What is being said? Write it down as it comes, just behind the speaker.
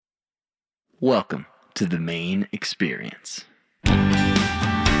Welcome to the Maine Experience.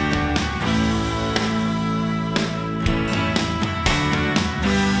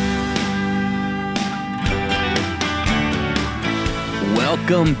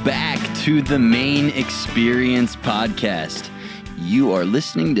 Welcome back to the Maine Experience podcast. You are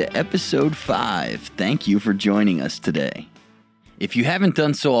listening to episode 5. Thank you for joining us today. If you haven't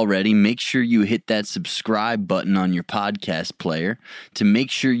done so already, make sure you hit that subscribe button on your podcast player to make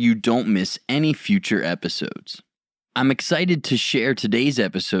sure you don't miss any future episodes. I'm excited to share today's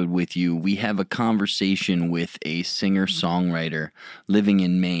episode with you. We have a conversation with a singer-songwriter living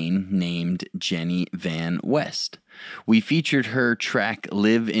in Maine named Jenny Van West. We featured her track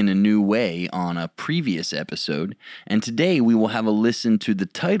Live in a New Way on a previous episode, and today we will have a listen to the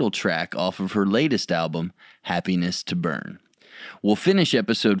title track off of her latest album, Happiness to Burn. We'll finish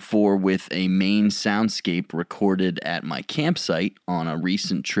episode 4 with a Maine soundscape recorded at my campsite on a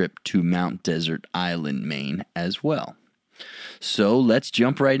recent trip to Mount Desert Island, Maine as well. So let's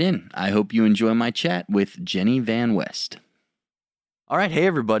jump right in. I hope you enjoy my chat with Jenny Van West. All right, hey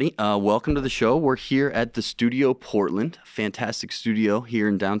everybody, welcome to the show. We're here at the Studio Portland, fantastic studio here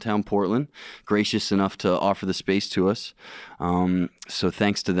in downtown Portland, gracious enough to offer the space to us. So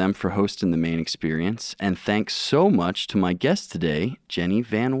thanks to them for hosting the Maine Experience, and thanks so much to my guest today, Jenny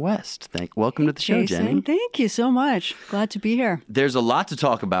Van West. Welcome to the show, Jason, Jenny. Thank you so much. Glad to be here. There's a lot to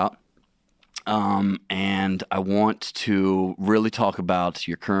talk about. And I want to really talk about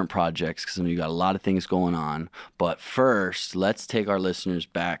your current projects because I know you got a lot of things going on. But first, let's take our listeners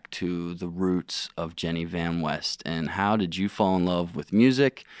back to the roots of Jenny Van West. And how did you fall in love with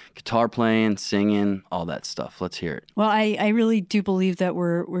music, guitar playing, singing, all that stuff? Let's hear it. Well, I really do believe that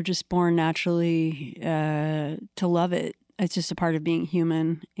we're just born naturally to love it. It's just a part of being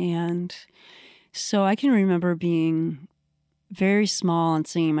human. And so I can remember being very small and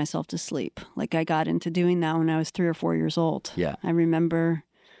singing myself to sleep. Like I got into doing that when I was 3 or 4 years old. Yeah. I remember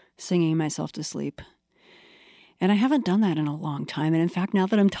singing myself to sleep. And I haven't done that in a long time. And in fact, now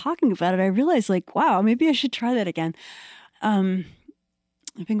that I'm talking about it, I realize like, wow, maybe I should try that again. I've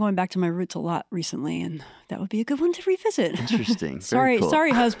been going back to my roots a lot recently, and that would be a good one to revisit. Interesting. Sorry, cool.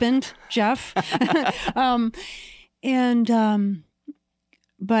 Sorry, husband, Jeff. But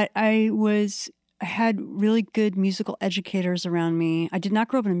I had really good musical educators around me. I did not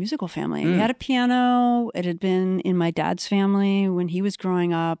grow up in a musical family. I had a piano. It had been in my dad's family when he was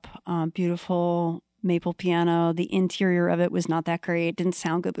growing up. Beautiful maple piano. The interior of it was not that great. It didn't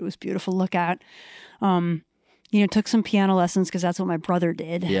sound good, but it was beautiful to look at. Took some piano lessons because that's what my brother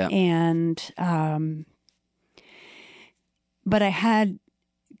did. Yeah. And, but I had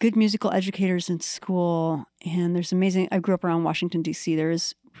good musical educators in school, and there's amazing. I grew up around Washington, D.C.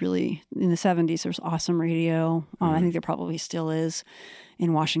 There's really, in the 70s, there's awesome radio. I think there probably still is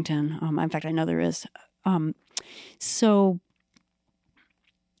in Washington. In fact, I know there is. So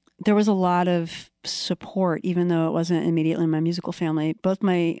there was a lot of support, even though it wasn't immediately in my musical family.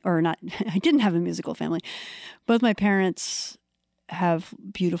 I didn't have a musical family. Both my parents have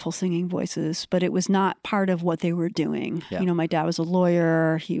beautiful singing voices, but it was not part of what they were doing. Yeah. My dad was a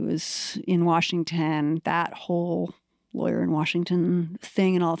lawyer. He was in Washington. That whole lawyer in Washington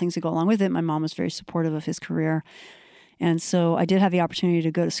thing and all the things that go along with it. My mom was very supportive of his career. And so I did have the opportunity to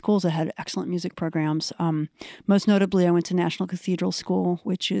go to schools that had excellent music programs. Most notably, I went to National Cathedral School,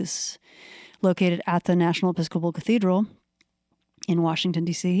 which is located at the National Episcopal Cathedral in Washington,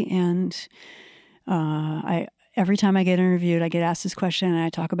 D.C. And every time I get interviewed, I get asked this question, and I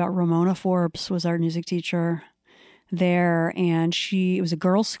talk about Ramona Forbes was our music teacher there. And it was a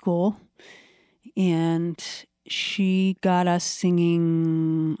girls' school, and she got us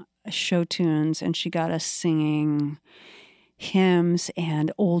singing show tunes, and she got us singing hymns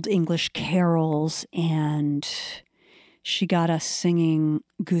and old English carols, and she got us singing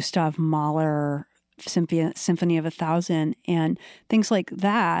Gustav Mahler Symphony of 1,000 and things like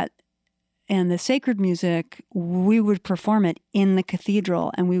that. And the sacred music, we would perform it in the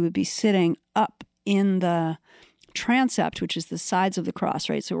cathedral, and we would be sitting up in the transept, which is the sides of the cross,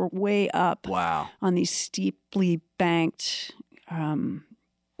 right? So we're way up. Wow. On these steeply banked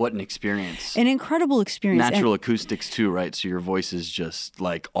What an experience. An incredible experience. Natural acoustics too, right? So your voices just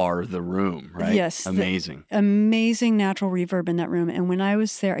like are the room, right? Yes. Amazing. Amazing natural reverb in that room. And when I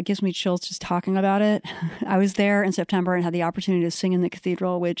was there, it gives me chills just talking about it. I was there in September and had the opportunity to sing in the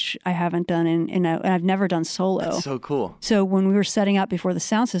cathedral, which I haven't done and I've never done solo. That's so cool. So when we were setting up before the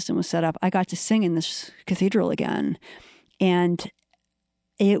sound system was set up, I got to sing in this cathedral again. And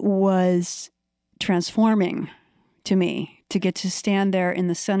it was transforming to me to get to stand there in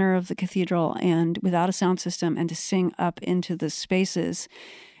the center of the cathedral and without a sound system and to sing up into the spaces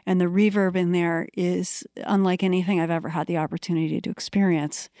And the reverb in there is unlike anything I've ever had the opportunity to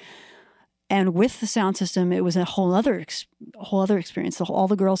experience. And with the sound system, it was a whole other experience. All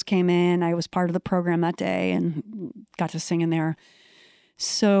the girls came in. I was part of the program that day and got to sing in there.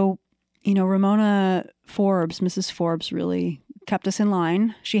 So, Ramona Forbes, Mrs. Forbes, really kept us in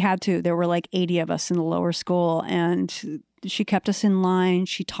line. She had to. There were like 80 of us in the lower school, and she kept us in line.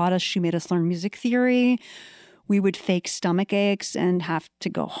 She taught us. She made us learn music theory. We would fake stomach aches and have to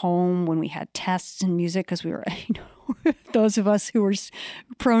go home when we had tests in music because we were, those of us who were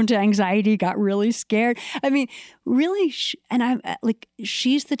prone to anxiety got really scared. I mean, really, and I'm like,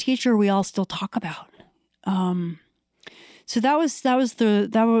 she's the teacher we all still talk about. So those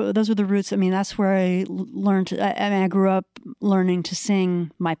were the roots. I mean, that's where I learned. I grew up learning to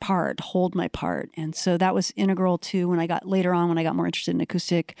sing my part, hold my part, and so that was integral to when I got more interested in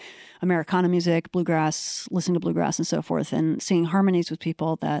acoustic Americana music, bluegrass, listening to bluegrass, and so forth, and singing harmonies with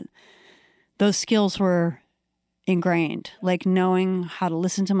people. That those skills were ingrained, like knowing how to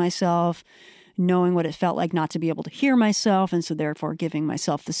listen to myself, knowing what it felt like not to be able to hear myself, and so therefore giving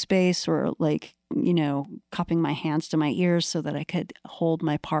myself the space, or like, cupping my hands to my ears so that I could hold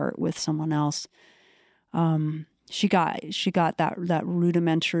my part with someone else. She got that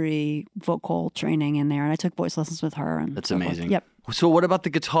rudimentary vocal training in there, and I took voice lessons with her. And that's amazing. Yep. So what about the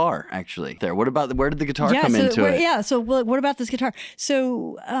guitar actually there? Where did the guitar come into it? Yeah. So what about this guitar?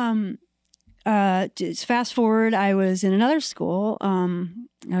 So, fast forward, I was in another school.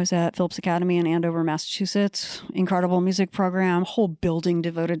 I was at Phillips Academy in Andover, Massachusetts. Incredible music program, whole building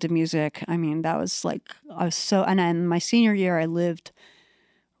devoted to music. I mean, that was like, and then my senior year, I lived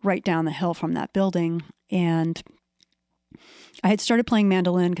right down the hill from that building. And I had started playing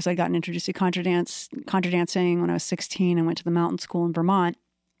mandolin because I'd gotten introduced to contra dancing when I was 16 and went to the mountain school in Vermont.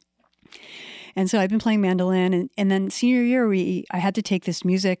 And so I've been playing mandolin. And then senior year, I had to take this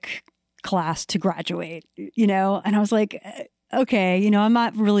music class to graduate, and I was like, okay, I'm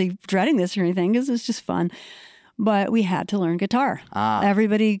not really dreading this or anything because it's just fun, but we had to learn guitar.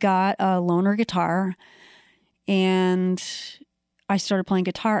 Everybody got a loaner guitar, and I started playing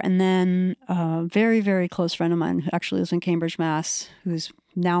guitar. And then a very, very close friend of mine who actually lives in Cambridge, Mass, who's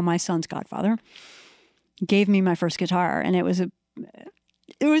now my son's godfather, gave me my first guitar. And it was a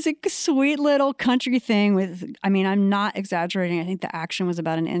sweet little country thing with, I'm not exaggerating. I think the action was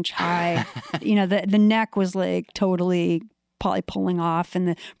about an inch high. The neck was like totally probably pulling off, and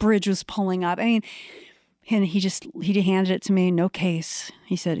the bridge was pulling up. And he handed it to me, no case.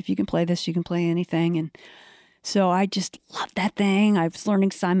 He said, if you can play this, you can play anything. And so I just loved that thing. I was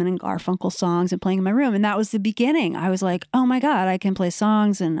learning Simon and Garfunkel songs and playing in my room. And that was the beginning. I was like, oh my God, I can play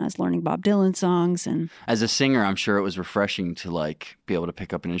songs. And I was learning Bob Dylan songs. And as a singer, I'm sure it was refreshing to like be able to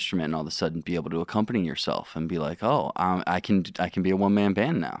pick up an instrument and all of a sudden be able to accompany yourself and be like, oh, I can be a one-man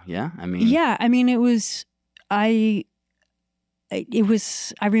band now. Yeah.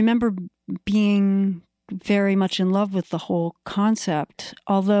 I remember being very much in love with the whole concept,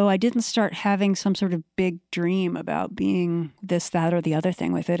 although I didn't start having some sort of big dream about being this, that, or the other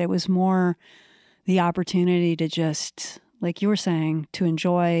thing with it. It was more the opportunity to just, like you were saying, to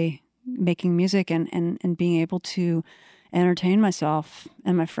enjoy making music and being able to entertain myself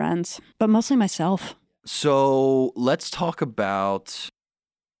and my friends, but mostly myself. So let's talk about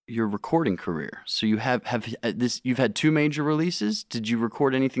your recording career. So you you've had 2 major releases. Did you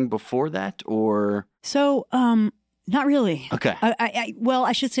record anything before that, or? So, not really. Okay.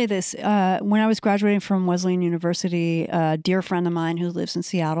 I should say this. When I was graduating from Wesleyan University, a dear friend of mine who lives in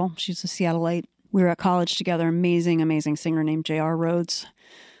Seattle, she's a Seattleite. We were at college together. Amazing, amazing singer named J.R. Rhodes.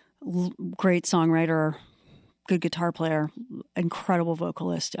 Great songwriter, good guitar player, incredible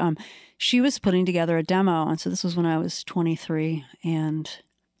vocalist. She was putting together a demo. And so this was when I was 23, and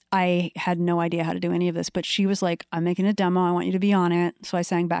I had no idea how to do any of this, but she was like, I'm making a demo. I want you to be on it. So I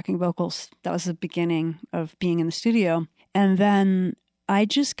sang backing vocals. That was the beginning of being in the studio. And then I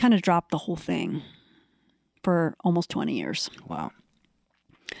just kind of dropped the whole thing for almost 20 years. Wow.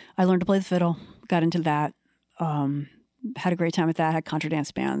 I learned to play the fiddle, got into that, had a great time with that, had contra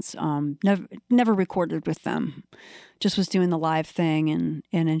dance bands, never recorded with them, just was doing the live thing and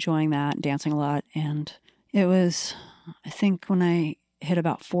enjoying that, dancing a lot. And it was, I think when I hit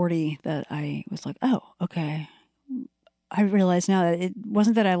about 40 that I was like, oh, okay. I realize now that it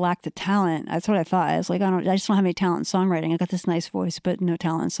wasn't that I lacked the talent. That's what I thought. I was like, I just don't have any talent in songwriting. I got this nice voice, but no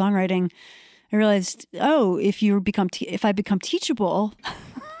talent in songwriting. I realized, oh, if I become teachable,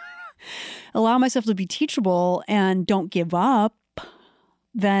 allow myself to be teachable and don't give up,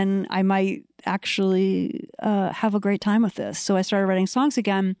 then I might actually have a great time with this. So I started writing songs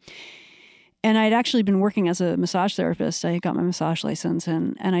again. And I'd actually been working as a massage therapist. I got my massage license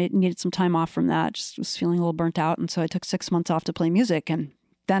and I needed some time off from that. Just was feeling a little burnt out. And so I took 6 months off to play music. And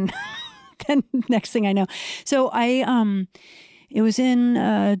then, then next thing I know. So it was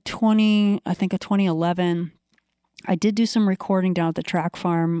in 2011. I did do some recording down at the Track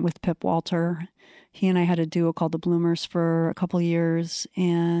Farm with Pip Walter. He and I had a duo called the Bloomers for a couple of years,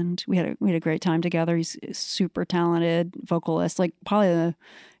 and we had a great time together. He's a super talented vocalist, like probably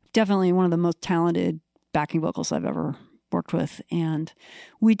definitely one of the most talented backing vocals I've ever worked with. And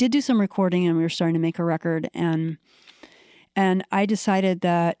we did do some recording, and we were starting to make a record. And I decided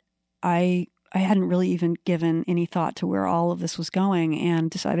that I hadn't really even given any thought to where all of this was going,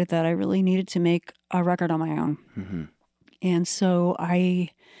 and decided that I really needed to make a record on my own. Mm-hmm. And so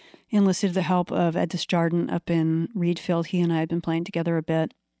I enlisted the help of Ed Desjardins up in Reedfield. He and I had been playing together a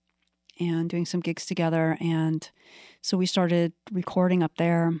bit and doing some gigs together. And so we started recording up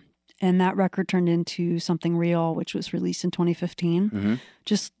there. And that record turned into Something Real, which was released in 2015, mm-hmm.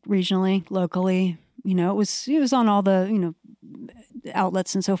 just regionally, locally. You know, it was on all the,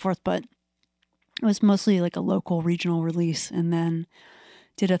 outlets and so forth, but it was mostly like a local regional release. And then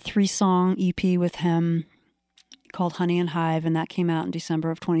did a 3-song EP with him called Honey and Hive, and that came out in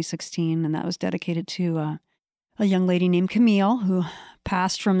December of 2016, and that was dedicated to a young lady named Camille who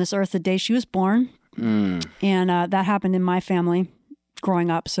passed from this earth the day she was born. And that happened in my family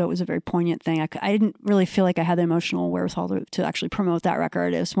growing up, so it was a very poignant thing. I didn't really feel like I had the emotional wherewithal to actually promote that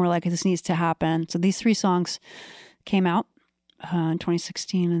record. It was more like, this needs to happen. So these 3 songs came out in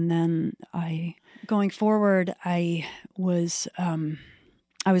 2016, and then going forward, I was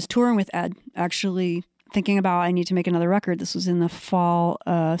touring with Ed, actually thinking about I need to make another record. This was in the fall.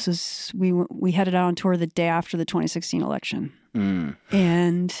 We headed out on tour the day after the 2016 election,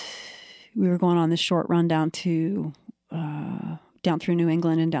 and we were going on this short run down through New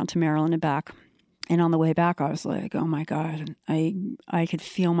England and down to Maryland and back. And on the way back, I was like, "Oh my God!" I could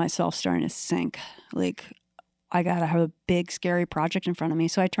feel myself starting to sink. Like, I gotta have a big, scary project in front of me.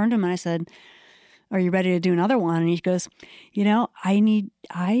 So I turned to him and I said, "Are you ready to do another one?" And he goes, "You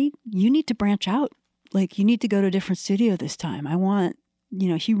need to branch out. Like, you need to go to a different studio this time. I want,"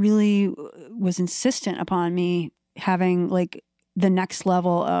 he really was insistent upon me having like the next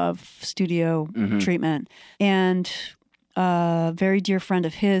level of studio treatment. And a very dear friend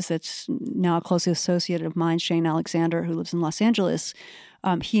of his that's now a close associate of mine, Shane Alexander, who lives in Los Angeles,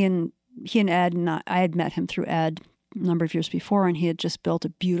 he and Ed, and I had met him through Ed a number of years before, and he had just built a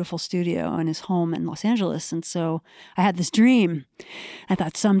beautiful studio in his home in Los Angeles. And so I had this dream. I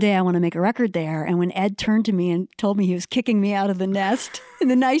thought, someday I want to make a record there. And when Ed turned to me and told me he was kicking me out of the nest in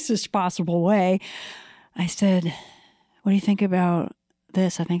the nicest possible way, I said, "What do you think about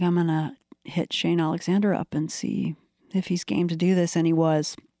this? I think I'm going to hit Shane Alexander up and see if he's game to do this." And he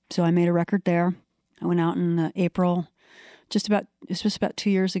was. So I made a record there. I went out in April, it was just about 2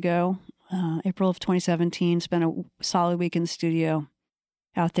 years ago. April of 2017, spent a solid week in the studio.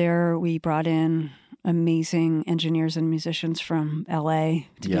 Out there, we brought in amazing engineers and musicians from LA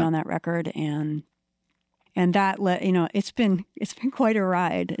to be on that record. And that it's been quite a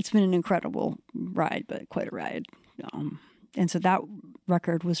ride. It's been an incredible ride, but quite a ride. And so that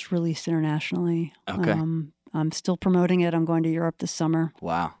record was released internationally. Okay. I'm still promoting it. I'm going to Europe this summer.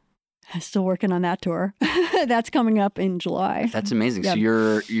 Wow. I'm still working on that tour. That's coming up in July. That's amazing. Yeah.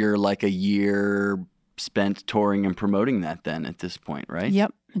 So you're like a year spent touring and promoting that then at this point, right?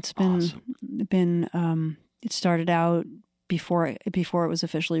 Yep. It's been awesome. It started out before it was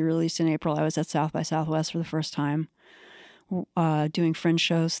officially released in April. I was at South by Southwest for the first time, doing fringe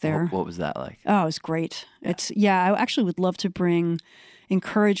shows there. What was that like? Oh, it was great. Yeah. I actually would love to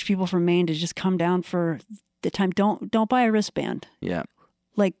encourage people from Maine to just come down for the time. Don't buy a wristband. Yeah.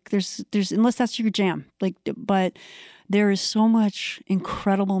 Like there's unless that's your jam. But there is so much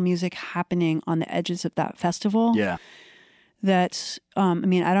incredible music happening on the edges of that festival. Yeah. That's I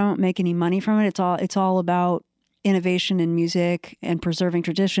don't make any money from it. It's all about innovation in music and preserving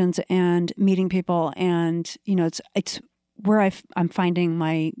traditions and meeting people. And it's where I'm finding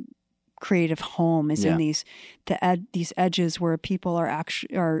my creative home is in these edges where people are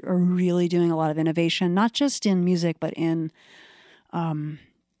actually are really doing a lot of innovation, not just in music, but in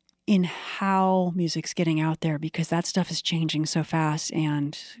how music's getting out there, because that stuff is changing so fast,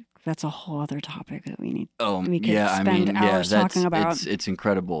 and that's a whole other topic that we can spend hours talking about. It's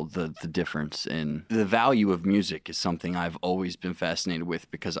incredible the difference in the value of music is something I've always been fascinated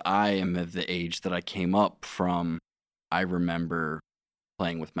with, because I am of the age that I came up from. I remember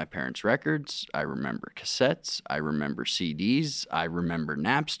playing with my parents' records. I remember cassettes. I remember CDs. I remember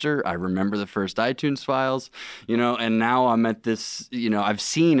Napster. I remember the first iTunes files, and now I'm at this, I've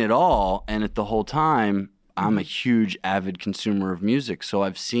seen it all. And at the whole time, I'm a huge avid consumer of music. So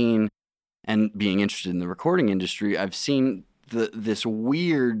I've seen, and being interested in the recording industry, I've seen this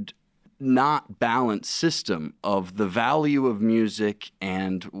weird, not balanced system of the value of music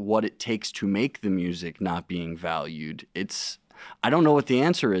and what it takes to make the music not being valued. I don't know what the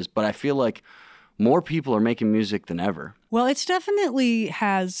answer is, but I feel like more people are making music than ever. Well, it's definitely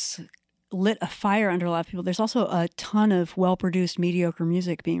has lit a fire under a lot of people. There's also a ton of well-produced, mediocre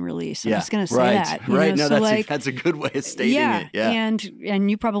music being released. I'm just going to say that. Right. No, that's a good way of stating it. Yeah.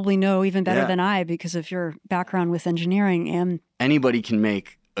 And you probably know even better than I because of your background with engineering. And anybody can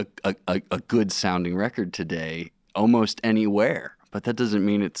make a good sounding record today almost anywhere, but that doesn't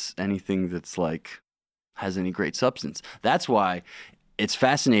mean it's anything that's has any great substance. That's why it's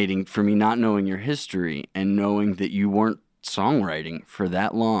fascinating for me not knowing your history and knowing that you weren't songwriting for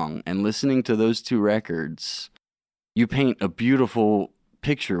that long, and listening to those two records. You paint a beautiful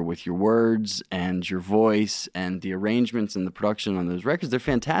picture with your words and your voice, and the arrangements and the production on those records. They're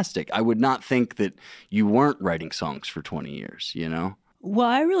fantastic. I would not think that you weren't writing songs for 20 years, Well,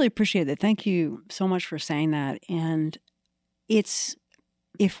 I really appreciate that. Thank you so much for saying that. And if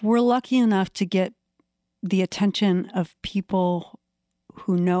we're lucky enough to get the attention of people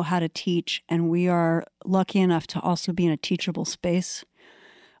who know how to teach, and we are lucky enough to also be in a teachable space,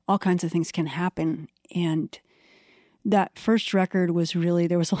 all kinds of things can happen. And that first record was really,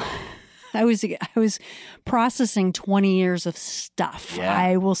 I was processing 20 years of stuff. Yeah.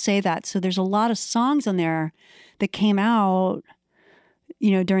 I will say that. So there's a lot of songs on there that came out,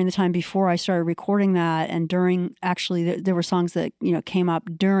 during the time before I started recording that, and there were songs that, came up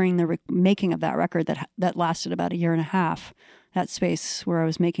during the making of that record that lasted about a year and a half, that space where I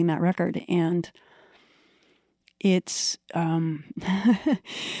was making that record. And it's,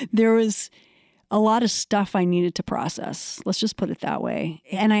 there was a lot of stuff I needed to process. Let's just put it that way.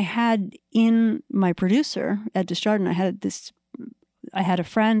 And I had in my producer, Ed Desjardins, I had a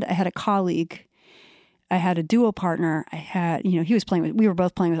friend, I had a colleague, I had a duo partner. I had, he was we were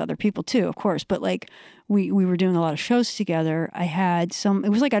both playing with other people too, of course, but we were doing a lot of shows together. I had it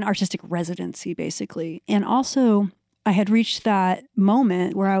was like an artistic residency basically. And also I had reached that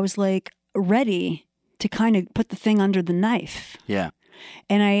moment where I was ready to kind of put the thing under the knife. Yeah.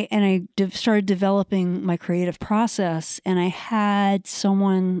 And I started developing my creative process, and I had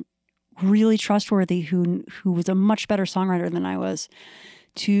someone really trustworthy who was a much better songwriter than I was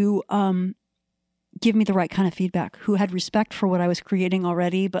to, give me the right kind of feedback, who had respect for what I was creating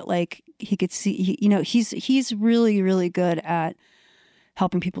already, but he could see, he's really, really good at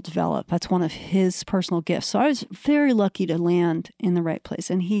helping people develop. That's one of his personal gifts. So I was very lucky to land in the right place.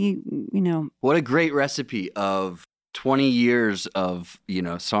 And he, What a great recipe of 20 years of,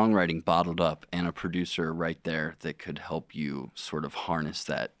 songwriting bottled up, and a producer right there that could help you sort of harness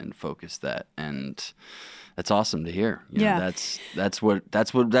that and focus that. And that's awesome to hear. That's what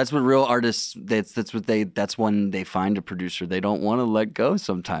real artists, that's when they find a producer. They don't want to let go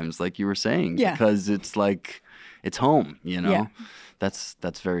sometimes, like you were saying, because it's it's home, Yeah.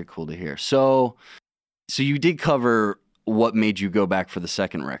 That's very cool to hear. So you did cover what made you go back for the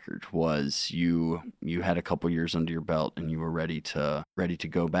second record. Was you had a couple years under your belt and you were ready to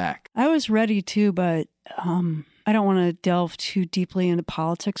go back. I was ready to, but I don't want to delve too deeply into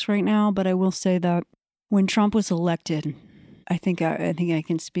politics right now, but I will say that when Trump was elected, I think I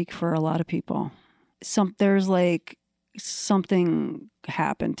can speak for a lot of people. There's something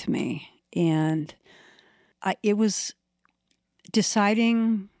happened to me, and it was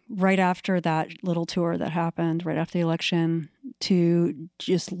deciding right after that little tour that happened, right after the election, to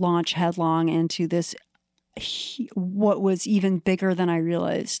just launch headlong into this, what was even bigger than I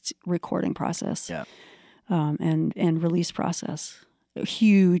realized, recording process, and release process.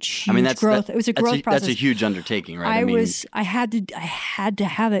 Huge growth. It was a growth process. That's a huge undertaking, right? I had to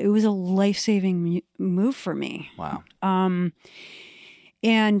have it. It was a life-saving move for me. Wow.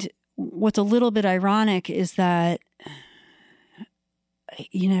 And what's a little bit ironic is that, I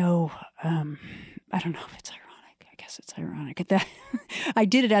don't know if it's ironic. I guess it's ironic that I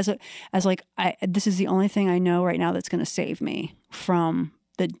did it as this is the only thing I know right now that's going to save me from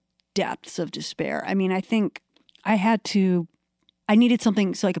the depths of despair. I mean, I think I needed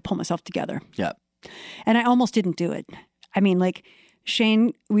something so I could pull myself together. Yeah. And I almost didn't do it. I mean,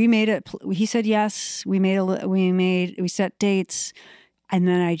 Shane, he said yes. We set dates, and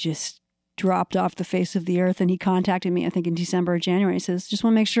then I just dropped off the face of the earth. And he contacted me, I think in December or January. He says, just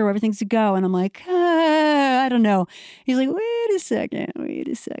want to make sure everything's a go. And I'm like, I don't know. He's like, wait a second.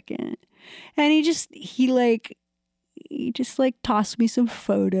 And he just tossed me some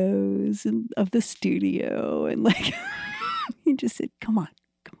photos of the studio, and like, he just said, come on.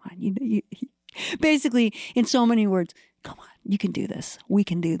 Basically, in so many words, come on, you can do this. We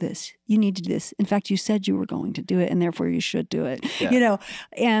can do this. You need to do this. In fact, you said you were going to do it, and therefore you should do it. Yeah.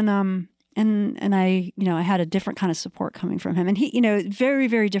 And I, I had a different kind of support coming from him, and he, very,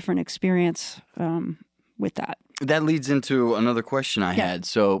 very different experience with that. That leads into another question I had.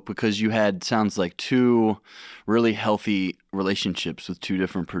 So, because you had, sounds like, two really healthy relationships with two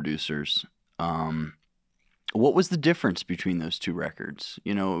different producers, what was the difference between those two records?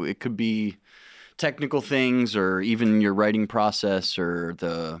 It could be technical things, or even your writing process, or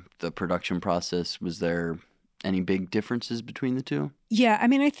the production process. Was there any big differences between the two? Yeah, I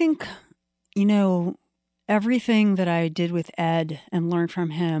mean, I think, everything that I did with Ed and learned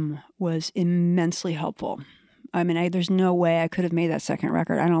from him was immensely helpful. I mean, there's no way I could have made that second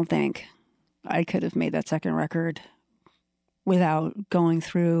record. I don't think I could have made that second record without going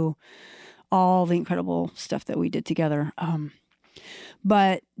through all the incredible stuff that we did together.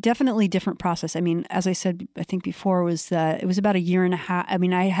 But definitely different process. I mean, as I said, I think before, was that it was about a year and a half. I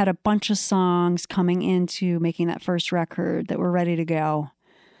mean, I had a bunch of songs coming into making that first record that were ready to go.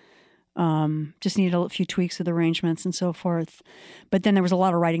 Just needed a few tweaks of the arrangements and so forth. But then there was a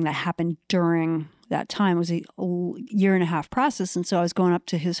lot of writing that happened during that time. It was a year and a half process. And so I was going up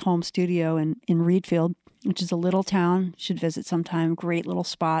to his home studio in Reedfield, which is a little town. You should visit sometime. Great little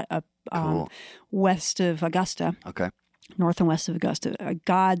spot up west of Augusta. Okay. North and west of Augusta.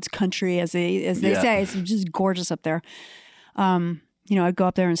 God's country, as they say. It's just gorgeous up there. I'd go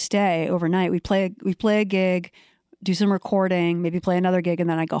up there and stay overnight. We'd play a gig, do some recording, maybe play another gig, and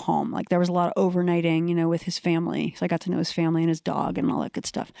then I'd go home. Like, there was a lot of overnighting, with his family. So I got to know his family and his dog and all that good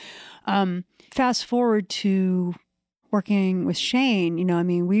stuff. Fast forward to working with Shane,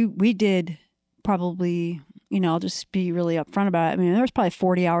 we did probably, I'll just be really upfront about it. I mean, there was probably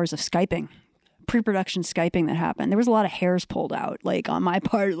 40 hours of Skyping, pre-production Skyping that happened. There was a lot of hairs pulled out, like on my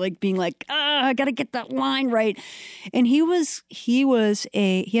part, like being like, I got to get that line right. And he has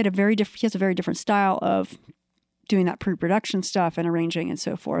a very different style of doing that pre-production stuff and arranging and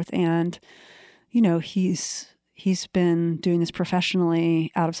so forth. And, he's been doing this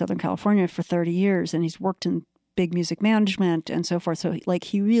professionally out of Southern California for 30 years, and he's worked in big music management and so forth. So like,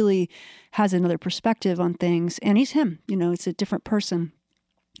 he really has another perspective on things, and he's him, it's a different person.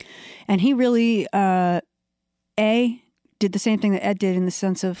 And he really, did the same thing that Ed did, in the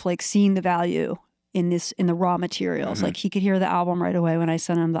sense of like seeing the value in the raw materials. Mm-hmm. Like, he could hear the album right away when I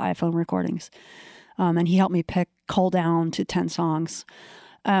sent him the iPhone recordings. And he helped me cull down to 10 songs.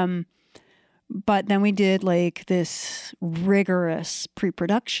 But then we did like this rigorous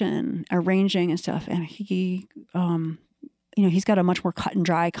pre-production arranging and stuff. And he, he's got a much more cut and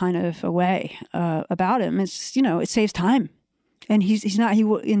dry kind of a way about him. It's, it saves time. And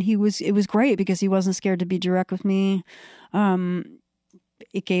it was great because he wasn't scared to be direct with me.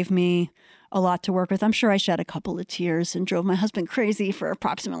 It gave me a lot to work with. I'm sure I shed a couple of tears and drove my husband crazy for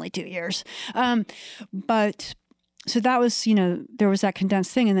approximately 2 years. But so that was, there was that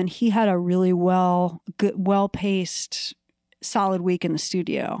condensed thing. And then he had a really well-paced, solid week in the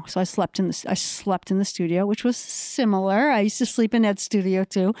studio. So I slept in the studio, which was similar. I used to sleep in Ed's studio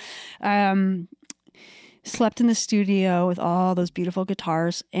too. Slept in the studio with all those beautiful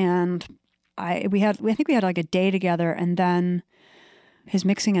guitars. And I think we had like a day together, and then his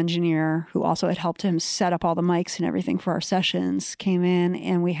mixing engineer, who also had helped him set up all the mics and everything for our sessions, came in,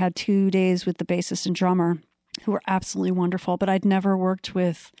 and we had 2 days with the bassist and drummer, who were absolutely wonderful. But I'd never worked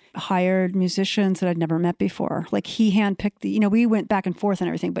with hired musicians that I'd never met before. Like, he handpicked we went back and forth and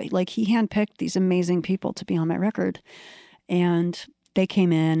everything, but like, he handpicked these amazing people to be on my record. And they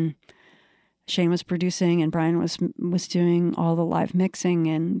came in. Shane was producing, and Brian was doing all the live mixing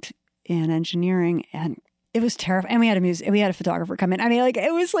and engineering, and it was terrifying. And we had a photographer come in. I mean, like,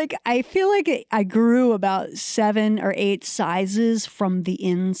 it was like, I feel like I grew about 7 or 8 sizes from the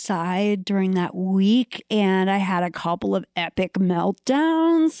inside during that week. And I had a couple of epic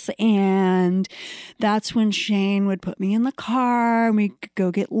meltdowns. And that's when Shane would put me in the car, and we'd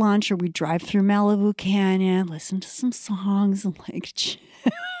go get lunch, or we'd drive through Malibu Canyon, listen to some songs, and like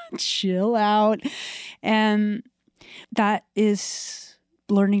chill out. And that is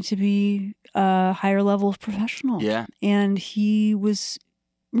learning to be a higher level of professional. Yeah. And he was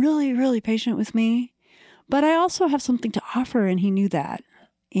really, really patient with me. But I also have something to offer, and he knew that.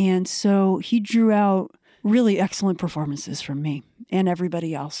 And so he drew out really excellent performances from me and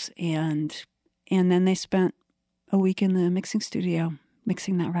everybody else. And then they spent a week in the mixing studio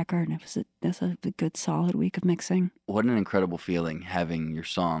mixing that record. That's a good solid week of mixing. What an incredible feeling having your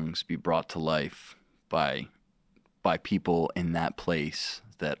songs be brought to life by people in that place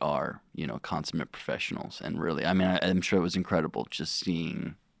that are, consummate professionals. And really, I mean, I'm sure it was incredible just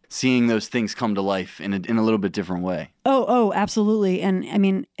seeing those things come to life in a little bit different way. Oh, absolutely. And I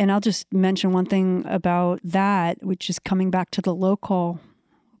mean, and I'll just mention one thing about that, which is coming back to the local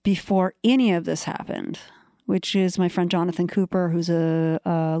before any of this happened, which is my friend Jonathan Cooper, who's a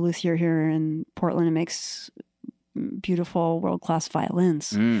luthier here in Portland and makes beautiful world-class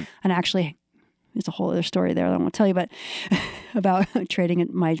violins. And actually, there's a whole other story there that I won't tell you, but about trading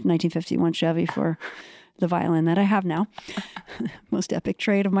my 1951 Chevy for the violin that I have now. Most epic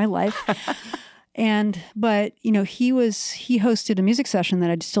trade of my life. But he hosted a music session that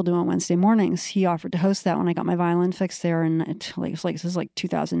I still do on Wednesday mornings. He offered to host that when I got my violin fixed there, and this is like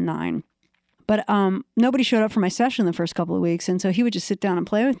 2009. But nobody showed up for my session the first couple of weeks, and so he would just sit down and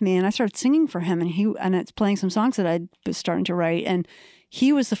play with me, and I started singing for him, and it's playing some songs that I was starting to write, and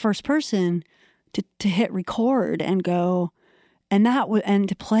he was the first person to hit record and go, and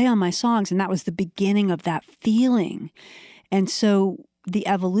to play on my songs, and that was the beginning of that feeling. And so the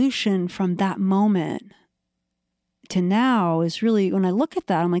evolution from that moment to now is really, when I look at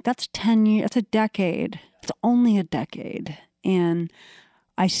that, I'm like, that's 10 years, that's a decade. It's only a decade. And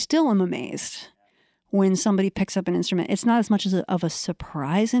I still am amazed when somebody picks up an instrument. It's not as much of a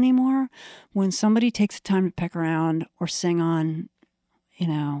surprise anymore. When somebody takes the time to pick around or sing on,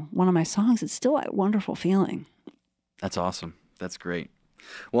 one of my songs, it's still a wonderful feeling. That's awesome. That's great.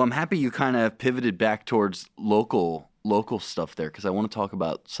 Well, I'm happy you kind of pivoted back towards local stuff there, because I want to talk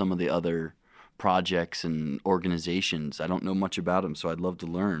about some of the other projects and organizations. I don't know much about them, so I'd love to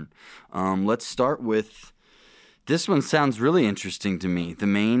learn. Let's start with, this one sounds really interesting to me, the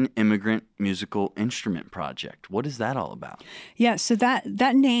Maine Immigrant Musical Instrument Project. What is that all about? Yeah, so that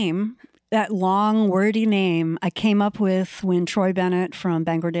name, that long, wordy name, I came up with when Troy Bennett from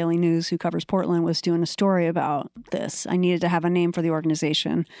Bangor Daily News, who covers Portland, was doing a story about this. I needed to have a name for the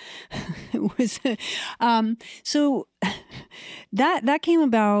organization. It was so that came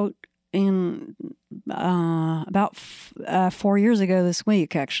about in about 4 years ago this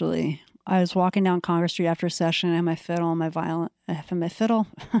week, actually. I was walking down Congress Street after a session. I had my fiddle and my violin. I had my fiddle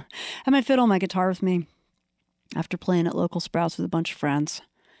and my guitar with me after playing at local Sprouts with a bunch of friends.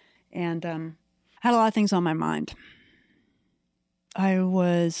 And had a lot of things on my mind. It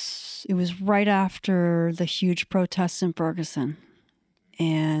was right after the huge protests in Ferguson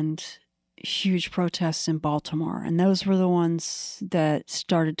and huge protests in Baltimore. And those were the ones that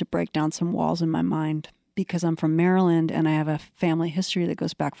started to break down some walls in my mind, because I'm from Maryland and I have a family history that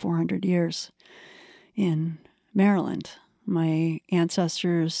goes back 400 years in Maryland. My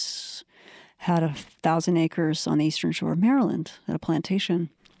ancestors had 1,000 acres on the eastern shore of Maryland at a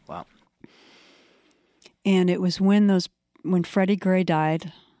plantation. Wow. And it was when Freddie Gray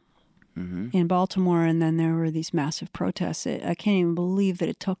died in Baltimore, and then there were these massive protests. I can't even believe that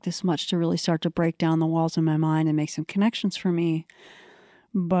it took this much to really start to break down the walls in my mind and make some connections for me.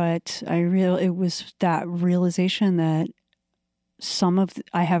 But it was that realization that some of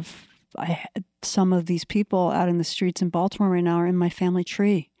these people out in the streets in Baltimore right now are in my family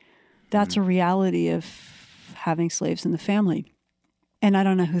tree. That's a reality of having slaves in the family. And I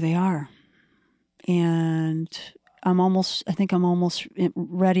don't know who they are. And I think I'm almost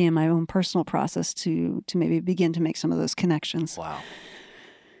ready in my own personal process to maybe begin to make some of those connections. Wow.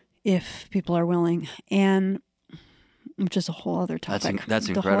 If people are willing. And which is a whole other topic. That's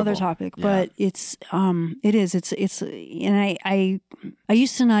incredible. A whole other topic. Yeah. But it's and I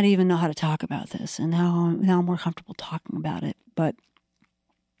used to not even know how to talk about this, and now I'm more comfortable talking about it. But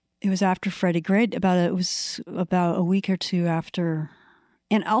it was after Freddie Gray, it was about a week or two after.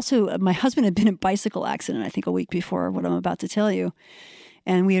 And also, my husband had been in a bicycle accident, I think, a week before what I'm about to tell you.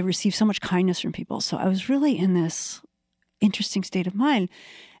 And we had received so much kindness from people. So I was really in this interesting state of mind.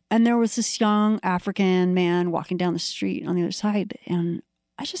 And there was this young African man walking down the street on the other side. And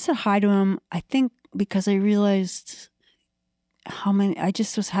I just said hi to him, I think because I realized I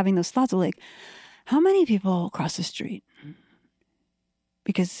just was having those thoughts of like, how many people cross the street?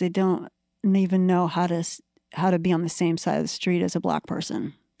 Because they don't even know how to be on the same side of the street as a Black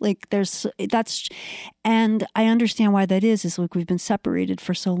person. Like and I understand why that is like we've been separated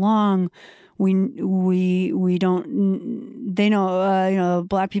for so long. We don't, they know,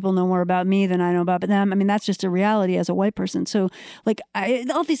 Black people know more about me than I know about them. I mean, that's just a reality as a white person. So like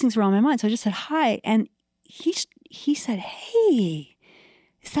all these things were on my mind. So I just said, hi. And he said, hey,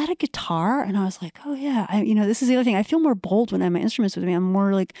 is that a guitar? And I was like, oh yeah. This is the other thing. I feel more bold when I have my instruments with me. I'm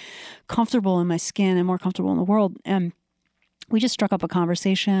more like comfortable in my skin and more comfortable in the world. And we just struck up a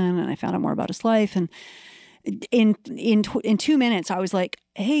conversation, and I found out more about his life. And in 2 minutes, I was like,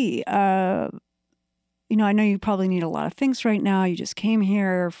 hey, you know, I know you probably need a lot of things right now. You just came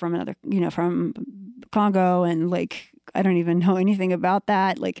here from another, you know, from Congo, and like, I don't even know anything about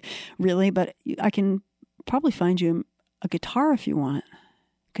that, like, really, but I can probably find you a guitar if you want.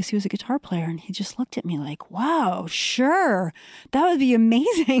 Because he was a guitar player, and he just looked at me like, wow, sure, that would be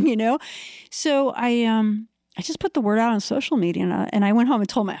amazing, you know? So I just put the word out on social media, and I went home and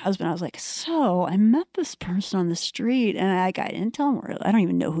told my husband, I was like, so I met this person on the street, and I didn't tell him, I don't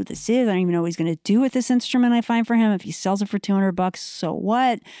even know who this is. I don't even know what he's going to do with this instrument I find for him. If he sells it for $200, so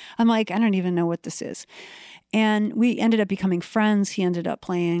what? I'm like, I don't even know what this is. And we ended up becoming friends. He ended up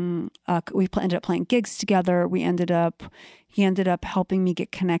playing, we ended up playing gigs together. He ended up helping me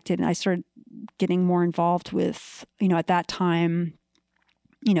get connected. And I started getting more involved with, you know, at that time,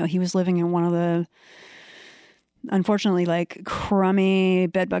 you know, he was living in one of the, unfortunately, like crummy,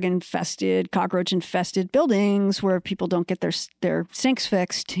 bedbug infested, cockroach infested buildings where people don't get their sinks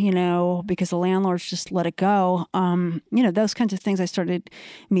fixed, you know, because the landlords just let it go. You know, those kinds of things. I started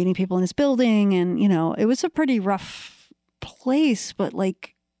meeting people in this building, and, you know, it was a pretty rough place, but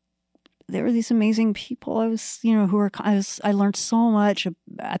like, there were these amazing people. I learned so much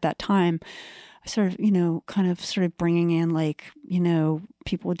at that time. I sort of, you know, kind of started bringing in, like, you know,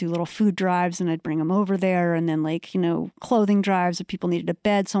 people would do little food drives, and I'd bring them over there. And then, like, you know, clothing drives if people needed a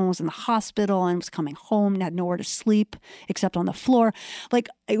bed. Someone was in the hospital and was coming home and had nowhere to sleep except on the floor. Like,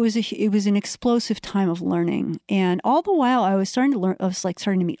 it was an explosive time of learning. And all the while I was starting to learn, I was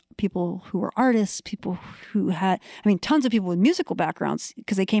starting to meet people who were artists, people who had, tons of people with musical backgrounds,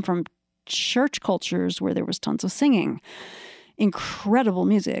 because they came from church cultures where there was tons of singing. Incredible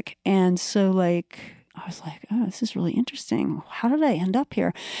music. And so, like, I was like, oh, this is really interesting. How did I end up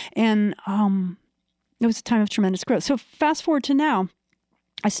here? And it was a time of tremendous growth. So fast forward to now,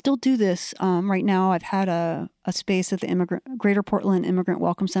 I still do this. Right now, I've had a space at the Greater Portland Immigrant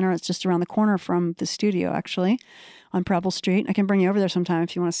Welcome Center. It's just around the corner from the studio, actually, on Preble Street. I can bring you over there sometime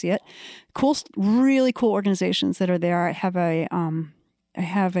if you want to see it. Cool, really cool organizations that are there. I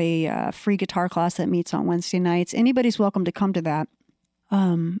have a free guitar class that meets on Wednesday nights. Anybody's welcome to come to that.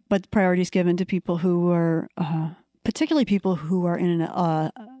 But priority is given to people who are, particularly people who are in an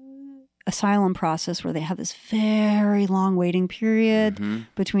asylum process where they have this very long waiting period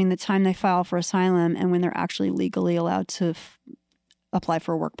between the time they file for asylum and when they're actually legally allowed to apply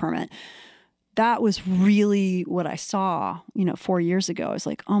for a work permit. That was really what I saw, 4 years ago. I was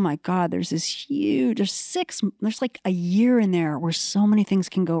like, oh my God, there's like a year in there where so many things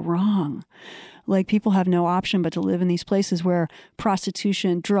can go wrong. Like, people have no option but to live in these places where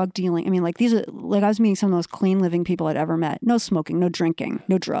prostitution, drug dealing, these are, like, I was meeting some of the most clean living people I'd ever met. No smoking, no drinking,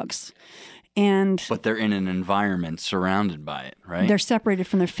 no drugs. But they're in an environment surrounded by it, right? They're separated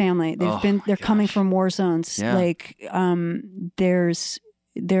from their family. They're coming from war zones. Yeah. Like,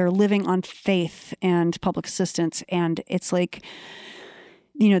 they're living on faith and public assistance. And it's like,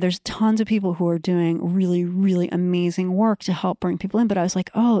 there's tons of people who are doing really, really amazing work to help bring people in. But I was like,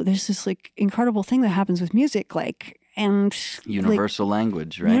 oh, there's this like incredible thing that happens with music, and universal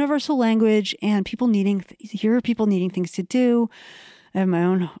language, right? Universal language, and people needing things to do. I have my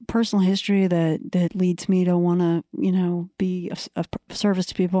own personal history that leads me to want to, be of service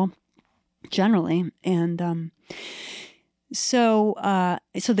to people generally. And, So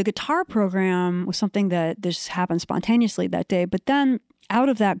the guitar program was something that just happened spontaneously that day. But then out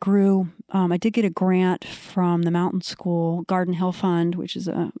of that grew, I did get a grant from the Mountain School Garden Hill Fund, which is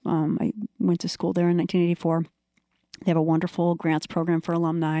I went to school there in 1984. They have a wonderful grants program for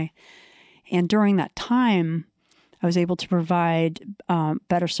alumni. And during that time, I was able to provide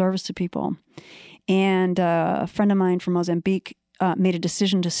better service to people. And a friend of mine from Mozambique made a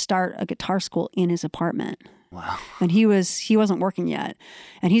decision to start a guitar school in his apartment. Wow. And he wasn't working yet,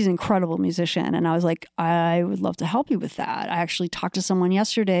 and he's an incredible musician. And I was like, I would love to help you with that. I actually talked to someone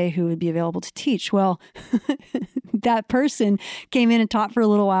yesterday who would be available to teach. Well, that person came in and taught for a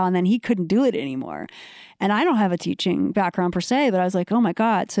little while, and then he couldn't do it anymore. And I don't have a teaching background per se, but I was like, oh my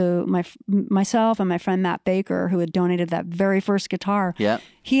God. So myself and my friend Matt Baker, who had donated that very first guitar,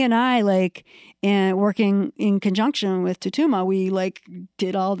 he and I, working in conjunction with Tutuma, we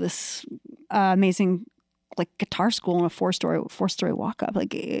did all this amazing guitar school in a four-story walk-up.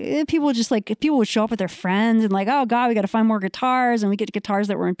 People would show up with their friends and oh God, we got to find more guitars, and we get guitars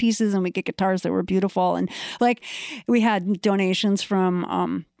that were in pieces, and we get guitars that were beautiful, and we had donations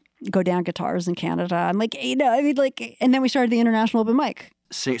from Go Down Guitars in Canada, and and then we started the International Open Mic.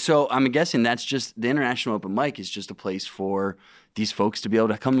 So I'm guessing that's just the International Open Mic is just a place for these folks to be able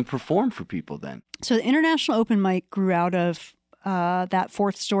to come and perform for people then. So the International Open Mic grew out of that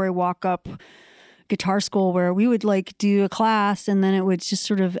fourth story walk up guitar school where we would like do a class and then it would just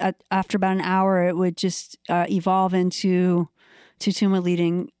sort of after about an hour it would just evolve into Tutuma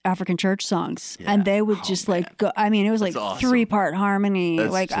leading African church songs and they would just like go. I mean, it was like awesome. 3-part harmony.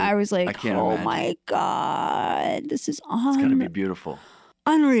 I was like, oh my God, this is it's gonna be beautiful,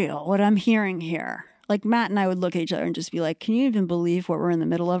 unreal what I'm hearing here. Like Matt and I would look at each other and just be like, can you even believe what we're in the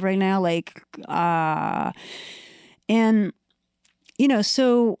middle of right now? Like, and you know,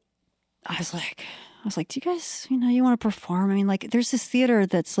 so I was like, do you guys, you know, you want to perform? I mean, like, there's this theater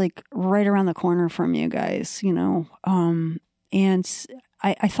that's like right around the corner from you guys, you know. And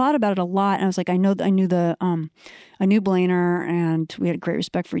I thought about it a lot, and I was like, I knew Blainer, and we had great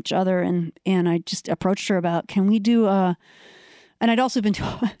respect for each other, and I just approached her about, can we do and I'd also been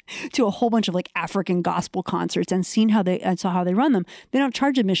to a whole bunch of like African gospel concerts and saw how they run them. They don't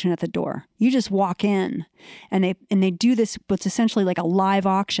charge admission at the door. You just walk in, and they do this, what's essentially like a live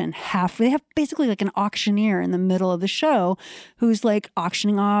auction. They have basically like an auctioneer in the middle of the show who's like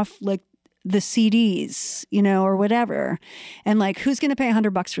auctioning off like the CDs, you know, or whatever. And like, who's going to pay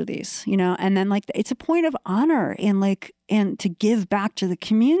 $100 for these, you know? And then like, it's a point of honor and to give back to the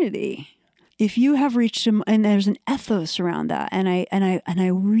community. If you have reached them, and there's an ethos around that. And I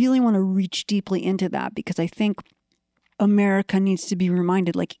really want to reach deeply into that, because I think America needs to be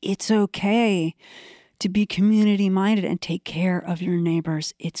reminded, like, it's okay to be community minded and take care of your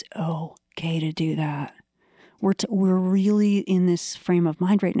neighbors. It's okay to do that. We're really in this frame of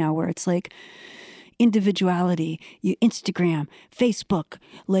mind right now where it's like individuality, you Instagram, Facebook,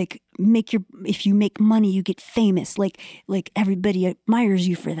 like if you make money, you get famous. Like everybody admires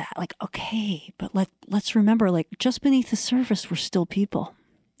you for that. Like, okay, but let's remember, like, just beneath the surface, we're still people,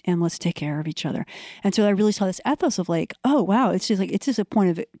 and let's take care of each other. And so I really saw this ethos of like, oh wow, it's just a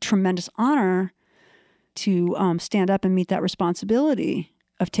point of tremendous honor to stand up and meet that responsibility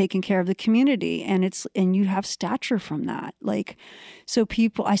of taking care of the community. And you have stature from that. Like, so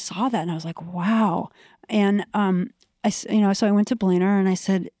I saw that and I was like, wow. And, so I went to Blainer and I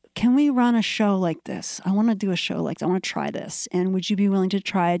said, can we run a show like this? I want to do a show like this. I want to try this. And would you be willing to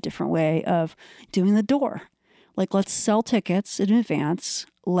try a different way of doing the door? Like, let's sell tickets in advance.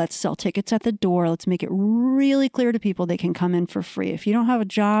 Let's sell tickets at the door. Let's make it really clear to people they can come in for free. If you don't have a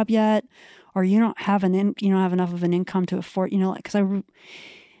job yet, or you don't have enough of an income to afford, you know,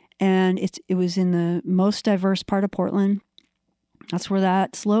 and it was in the most diverse part of Portland. That's where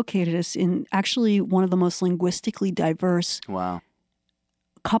that's located. It's in actually one of the most linguistically diverse. Wow.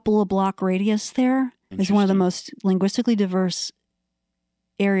 Couple of block radius there is one of the most linguistically diverse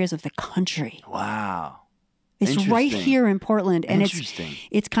areas of the country. Wow. It's right here in Portland, and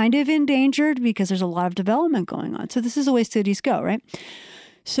it's kind of endangered because there's a lot of development going on. So this is the way cities go, right?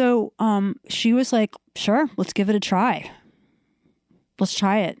 So she was like, sure, let's give it a try. Let's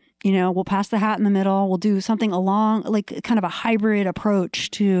try it. You know, we'll pass the hat in the middle. We'll do something along, like kind of a hybrid approach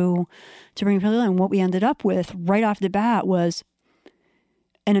to bring people in. And what we ended up with right off the bat was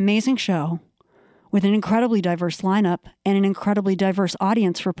an amazing show with an incredibly diverse lineup and an incredibly diverse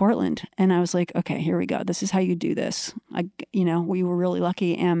audience for Portland. And I was like, okay, here we go. This is how you do this. We were really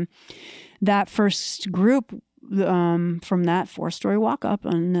lucky. And that first group from that 4-story walk up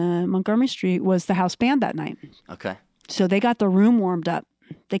on Montgomery Street was the house band that night. Okay. So they got the room warmed up.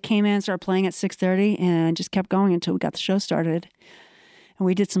 They came in, started playing at 6:30, and just kept going until we got the show started. And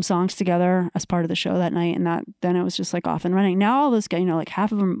we did some songs together as part of the show that night, and then it was just like off and running. Now all those guys, like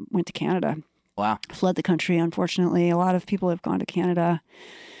half of them went to Canada. Wow. Fled the country, unfortunately. A lot of people have gone to Canada.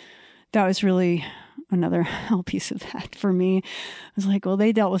 That was really another piece of that for me. I was like, well,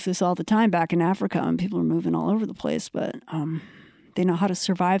 they dealt with this all the time back in Africa, and people are moving all over the place, but they know how to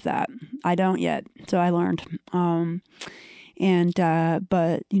survive that. I don't yet, so I learned. And a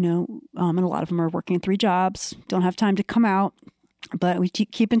lot of them are working 3 jobs, don't have time to come out, but we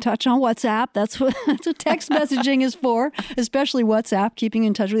keep in touch on WhatsApp. That's what text messaging is for, especially WhatsApp, keeping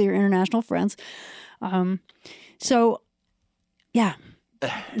in touch with your international friends. So yeah.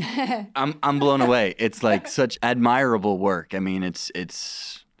 I'm blown away. It's like such admirable work. I mean, it's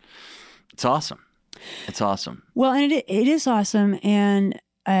awesome. It's awesome. Well, and it is awesome. And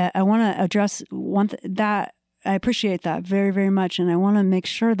I want to address that. I appreciate that very, very much. And I want to make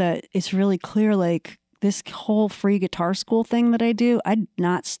sure that it's really clear, like this whole free guitar school thing that I do, I did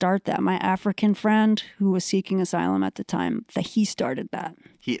not start that. My African friend who was seeking asylum at the time, he started that.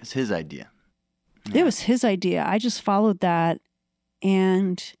 It's his idea. Yeah. It was his idea. I just followed that.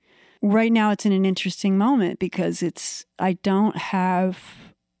 And right now it's in an interesting moment because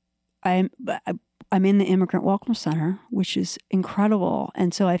I'm in the Immigrant Welcome Center, which is incredible.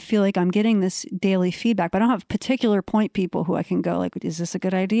 And so I feel like I'm getting this daily feedback, but I don't have particular point people who I can go like, is this a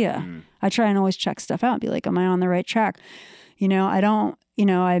good idea? I try and always check stuff out and be like, am I on the right track?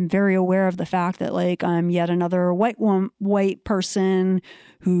 I'm very aware of the fact that like I'm yet another white person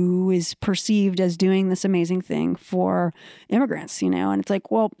who is perceived as doing this amazing thing for immigrants, and it's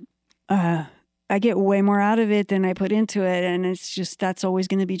like, well, I get way more out of it than I put into it. And it's just, that's always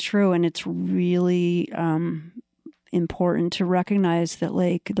going to be true. And it's really important to recognize that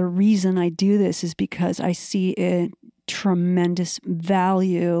like the reason I do this is because I see a tremendous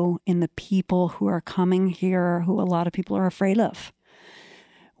value in the people who are coming here, who a lot of people are afraid of.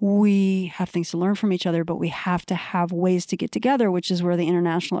 We have things to learn from each other, but we have to have ways to get together, which is where the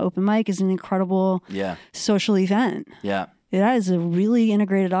International Open Mic is an incredible social event. Yeah. That is a really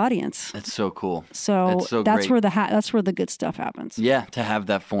integrated audience. It's so cool. So that's great. that's where the good stuff happens. Yeah, to have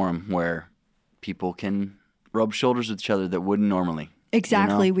that forum where people can rub shoulders with each other that wouldn't normally.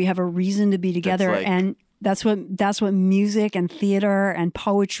 Exactly. We have a reason to be together, and that's what music and theater and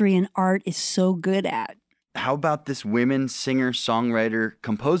poetry and art is so good at. How about this women singer, songwriter,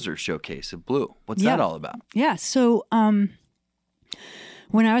 composer showcase at Blue? What's that all about? Yeah. So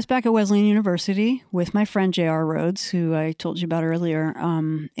when I was back at Wesleyan University with my friend J.R. Rhodes, who I told you about earlier,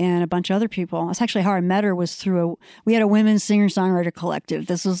 and a bunch of other people, that's actually how I met her, was through we had a women's singer-songwriter collective.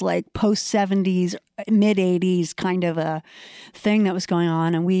 This was like post-70s, mid-80s kind of a thing that was going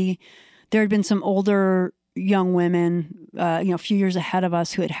on. And there had been some older young women, a few years ahead of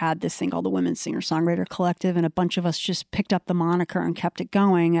us who had this thing called the Women's Singer-Songwriter Collective, and a bunch of us just picked up the moniker and kept it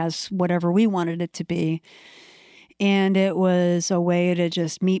going as whatever we wanted it to be. And it was a way to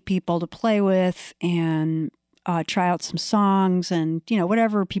just meet people to play with and try out some songs and,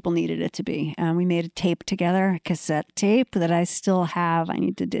 whatever people needed it to be. And we made a tape together, a cassette tape that I still have. I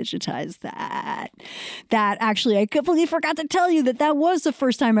need to digitize that. That actually, I completely forgot to tell you that was the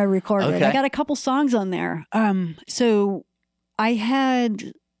first time I recorded. Okay. I got a couple songs on there. So I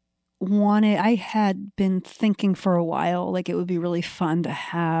had been thinking for a while, like it would be really fun to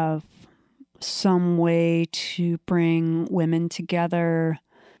have some way to bring women together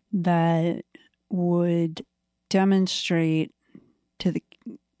that would demonstrate to the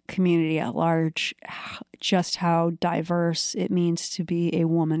community at large just how diverse it means to be a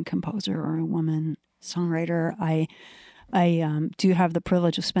woman composer or a woman songwriter. I do have the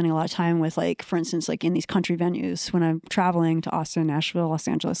privilege of spending a lot of time with, like, for instance, like in these country venues when I'm traveling to Austin, Nashville, Los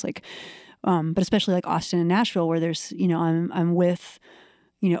Angeles, but especially like Austin and Nashville, where there's, I'm with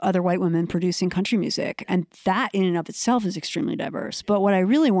other white women producing country music. And that in and of itself is extremely diverse. But what I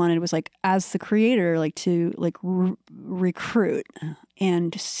really wanted was, like, as the creator, like to recruit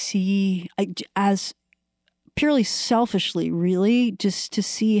and see, as purely selfishly, really, just to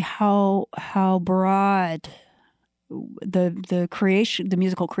see how broad the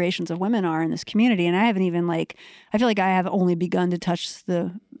musical creations of women are in this community. And I haven't even I feel like I have only begun to touch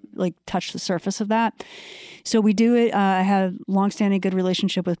the surface of that. So we do it. I have longstanding good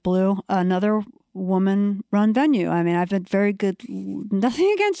relationship with Blue, another woman-run venue. I mean, I've had very good,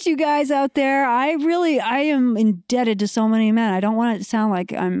 nothing against you guys out there. I am indebted to so many men. I don't want it to sound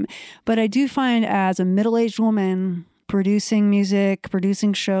like but I do find as a middle-aged woman producing music,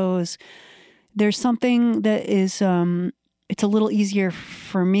 producing shows, there's something that is, it's a little easier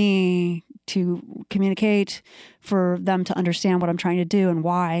for me to communicate, for them to understand what I'm trying to do and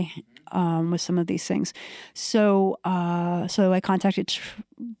why, with some of these things. So I contacted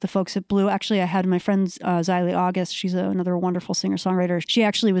the folks at Blue. Actually, I had my friend Xylee August. She's another wonderful singer-songwriter. She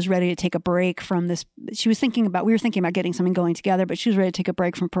actually was ready to take a break from this. We were thinking about getting something going together, but she was ready to take a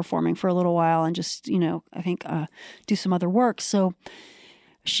break from performing for a little while and just, I think, do some other work. So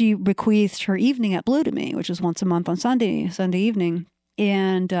she bequeathed her evening at Blue to me, which was once a month on Sunday evening.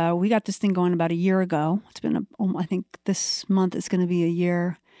 And we got this thing going about a year ago. It's been, I think this month is going to be a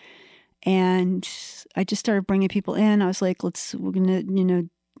year. And I just started bringing people in. I was like, we're going to,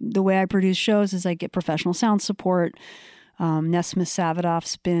 the way I produce shows is I get professional sound support. Nesmith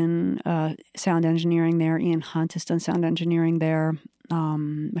Savadoff's been sound engineering there. Ian Hunt has done sound engineering there.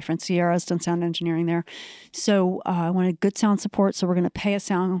 My friend Sierra's done sound engineering there. So I wanted good sound support. So we're going to pay a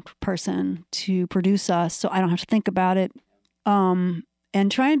sound person to produce us so I don't have to think about it. And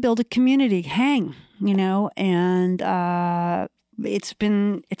try and build a community, and it's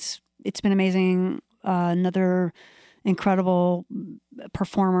been amazing. Another incredible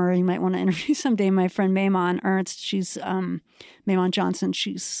performer you might want to interview someday, my friend Maimon Ernst. She's Maimon Johnson.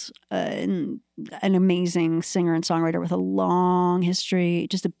 She's an amazing singer and songwriter with a long history,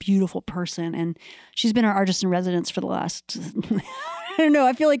 just a beautiful person. And she's been our artist in residence for the last don't know.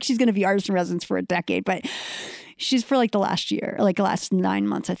 I feel like she's going to be artist in residence for a decade, but she's for like the last year, like the last 9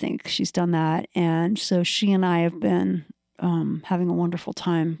 months, I think she's done that. And so she and I have been having a wonderful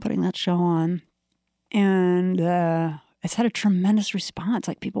time putting that show on. And it's had a tremendous response.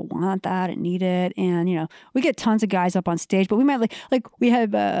 Like people want that and need it. And, you know, we get tons of guys up on stage, but we might like we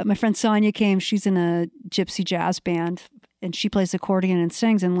have my friend Sonia came. She's in a gypsy jazz band and she plays accordion and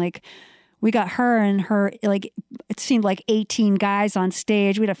sings. And like we got her and her, like it seemed like 18 guys on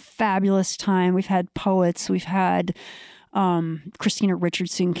stage. We had a fabulous time. We've had poets. We've had Christina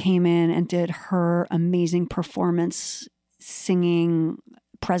Richardson came in and did her amazing performance, singing,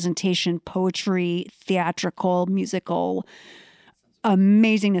 presentation, poetry, theatrical, musical,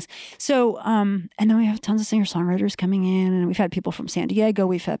 amazingness. So, and then we have tons of singer-songwriters coming in, and we've had people from San Diego.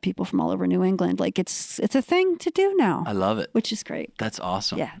 We've had people from all over New England. Like it's a thing to do now. I love it. Which is great. That's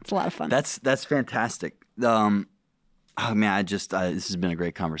awesome. Yeah, it's a lot of fun. That's fantastic. Oh man, this has been a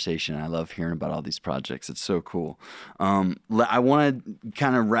great conversation. I love hearing about all these projects. It's so cool. I want to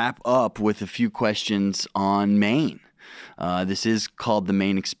kind of wrap up with a few questions on Maine. This is called the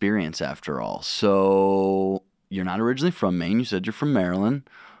Maine Experience after all. So you're not originally from Maine. You said you're from Maryland.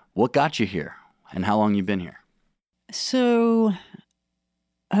 What got you here and how long you been here? So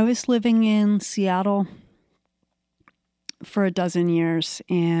I was living in Seattle for a dozen years,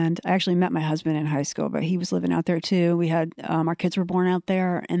 and I actually met my husband in high school, but he was living out there too. We had, our kids were born out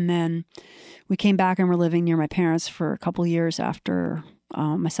there, and then we came back and were living near my parents for a couple of years after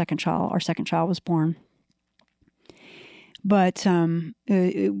our second child was born. But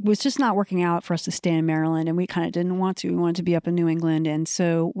it was just not working out for us to stay in Maryland, and we kind of didn't want to. We wanted to be up in New England, and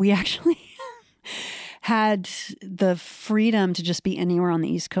so we actually had the freedom to just be anywhere on the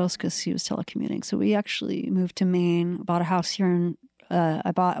East Coast because he was telecommuting. So we actually moved to Maine, bought a house here, and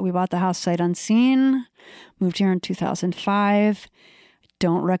we bought the house sight unseen. Moved here in 2005.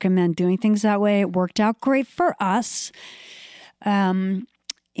 Don't recommend doing things that way. It worked out great for us, so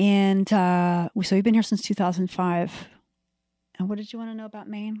we've been here since 2005. And what did you want to know about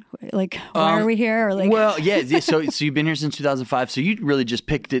Maine? Like, why are we here? Or like, well, yeah. So you've been here since 2005. So you really just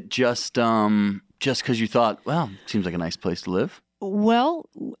picked it just because you thought, well, seems like a nice place to live. Well,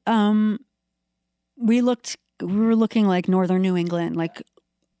 we were looking like northern New England, like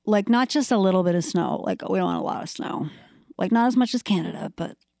not just a little bit of snow. Like we don't want a lot of snow, like not as much as Canada,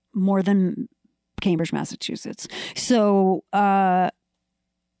 but more than Cambridge, Massachusetts. So,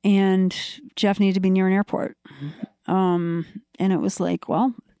 and Jeff needed to be near an airport. And it was like,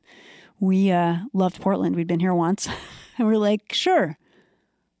 well, we loved Portland. We'd been here once. And we're like, sure,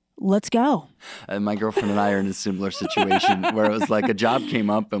 let's go. My girlfriend and I are in a similar situation where it was like a job came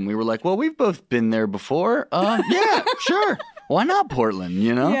up and we were like, well, we've both been there before. Yeah, sure. Why not Portland,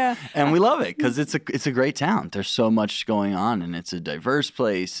 you know? Yeah. And we love it because it's a great town. There's so much going on and it's a diverse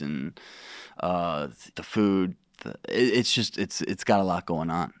place and the food. It's got a lot going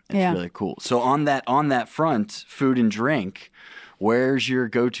on. It's really cool. So on that front, food and drink, where's your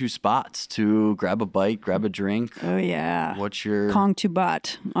go-to spots to grab a bite, grab a drink? Oh yeah. What's your Kong Tu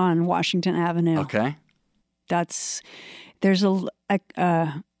Bat on Washington Avenue? Okay. There's I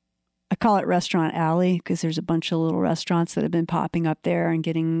call it Restaurant Alley because there's a bunch of little restaurants that have been popping up there and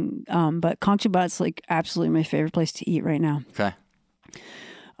getting but Kong Tu Bat's like absolutely my favorite place to eat right now. Okay.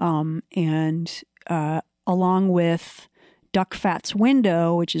 Along with Duck Fat's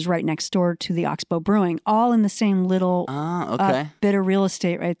Window, which is right next door to the Oxbow Brewing, all in the same little bit of real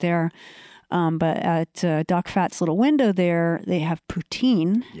estate right there. But at Duck Fat's little window there, they have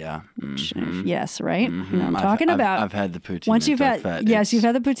poutine. Yeah. Which, yes, right? Mm-hmm. You know what I'm talking about. I've had the poutine Once at Duck Fat. Yes, you've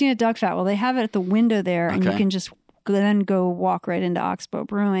had the poutine at Duck Fat. Well, they have it at the window there, and you can just then go walk right into Oxbow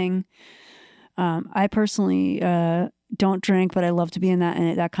Brewing. I personally don't drink, but I love to be in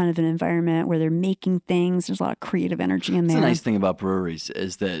that kind of an environment where they're making things. There's a lot of creative energy in there. That's the nice thing about breweries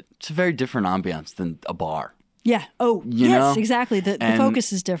is that it's a very different ambiance than a bar. Yeah. Oh, yes, exactly. The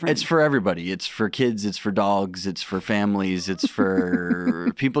focus is different. It's for everybody. It's for kids. It's for dogs. It's for families. It's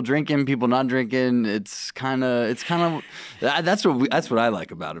for people drinking, people not drinking. It's kind of that's what I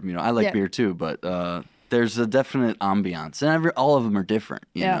like about them. You know, I like beer too, but there's a definite ambiance, and all of them are different.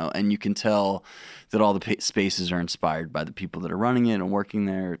 You know, and you can tell that all the spaces are inspired by the people that are running it and working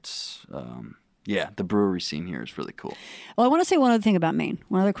there. It's the brewery scene here is really cool. Well, I want to say one other thing about Maine.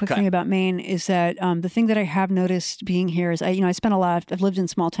 One other quick thing about Maine is that the thing that I have noticed being here is I spent I've lived in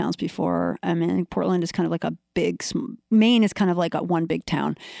small towns before. I mean, Portland is kind of like Maine is kind of like one big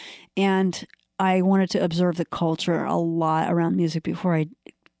town. And I wanted to observe the culture a lot around music before I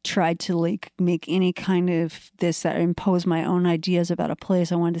tried to like make any kind of that impose my own ideas about a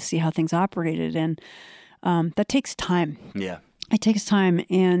place. I wanted to see how things operated. And that takes time. Yeah. It takes time.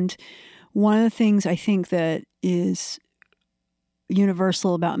 And one of the things I think that is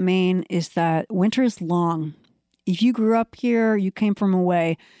universal about Maine is that winter is long. If you grew up here, you came from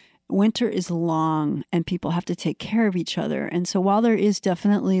away, winter is long and people have to take care of each other. And so while there is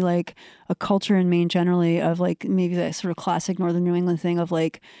definitely like a culture in Maine generally of like maybe that sort of classic Northern New England thing of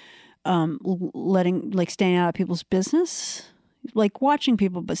like staying out of people's business, like watching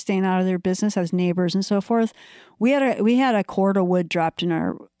people, but staying out of their business as neighbors and so forth. We had a cord of wood dropped in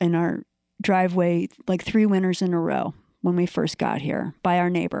our driveway like 3 winters in a row when we first got here by our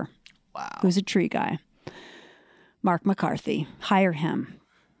neighbor. Wow. Who's a tree guy. Mark McCarthy. Hire him.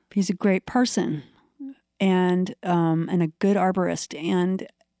 He's a great person and a good arborist. And,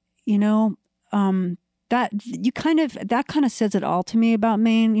 that kind of says it all to me about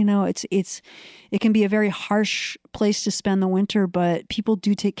Maine. It can be a very harsh place to spend the winter, but people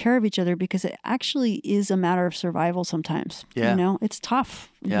do take care of each other because it actually is a matter of survival sometimes. Yeah. It's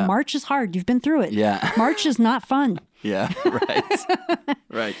tough. Yeah. March is hard. You've been through it. Yeah. March is not fun. Yeah, right.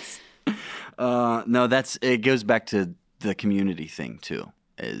 Right. No, it goes back to the community thing too,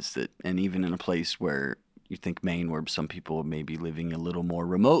 is that, and even in a place where you think Maine, where some people may be living a little more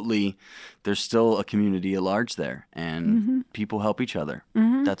remotely, there's still a community at large there, and people help each other.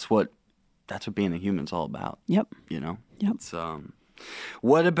 Mm-hmm. That's what being a human's all about. Yep. Yep. It's,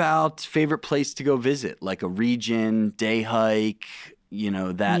 what about favorite place to go visit, like a region, day hike,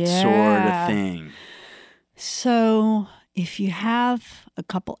 that sort of thing? So if you have a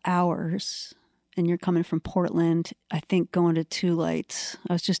couple hours and you're coming from Portland, I think going to Two Lights.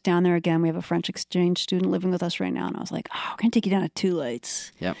 I was just down there again. We have a French exchange student living with us right now. And I was like, we're going to take you down to Two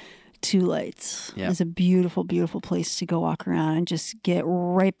Lights. Yep. Two Lights. Yep. It's a beautiful, beautiful place to go walk around and just get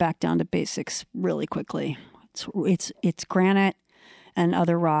right back down to basics really quickly. It's granite and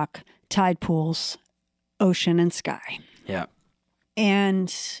other rock, tide pools, ocean and sky. Yeah.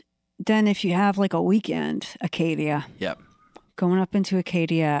 And then if you have like a weekend, Acadia. Yep. Going up into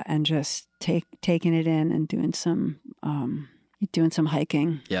Acadia and just taking it in and doing some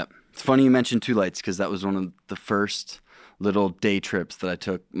hiking. Yep. It's funny you mentioned Two Lights because that was one of the first little day trips that I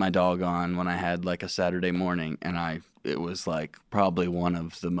took my dog on when I had like a Saturday morning, and it was like probably one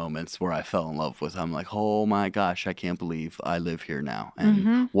of the moments where I fell in love with. I'm like, oh my gosh, I can't believe I live here now,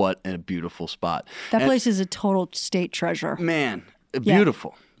 and what a beautiful spot. That place is a total state treasure. Man,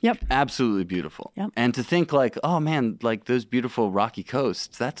 beautiful. Yep. Absolutely beautiful. Yep. And to think like, oh man, like those beautiful rocky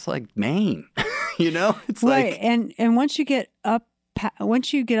coasts, that's like Maine. It's right. like, and once you get up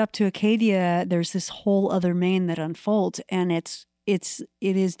to Acadia, there's this whole other Maine that unfolds, and it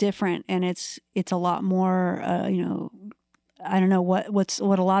is different, and it's a lot more I don't know what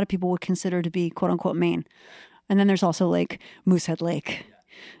a lot of people would consider to be quote unquote Maine. And then there's also like Moosehead Lake.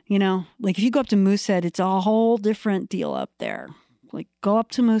 Like if you go up to Moosehead, it's a whole different deal up there. Like go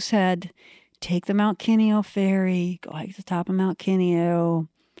up to Moosehead, take the Mount Kineo ferry, go hike to the top of Mount Kineo,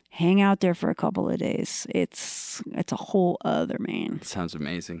 hang out there for a couple of days. It's a whole other Maine. Sounds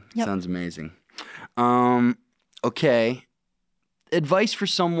amazing. Yep. Sounds amazing. Okay. Advice for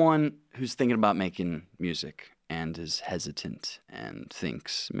someone who's thinking about making music and is hesitant and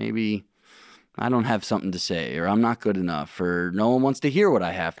thinks maybe I don't have something to say, or I'm not good enough, or no one wants to hear what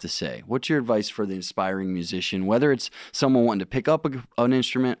I have to say. What's your advice for the aspiring musician, whether it's someone wanting to pick up an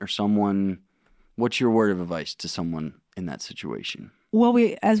instrument or what's your word of advice to someone in that situation? Well,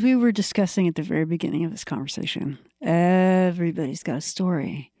 as we were discussing at the very beginning of this conversation, everybody's got a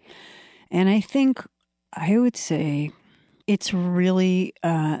story. And I think I would say it's really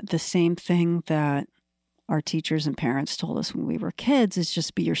the same thing that our teachers and parents told us when we were kids, is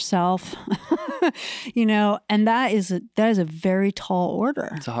just be yourself, and that is a very tall order.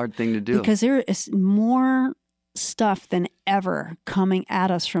 It's a hard thing to do. Because there is more stuff than ever coming at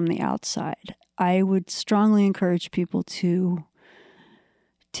us from the outside. I would strongly encourage people to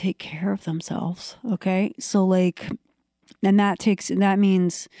take care of themselves. Okay. So and that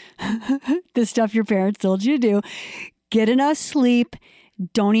means the stuff your parents told you to do, get enough sleep,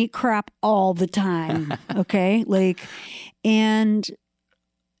 don't eat crap all the time. Okay. And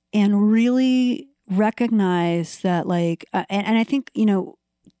really recognize that and I think,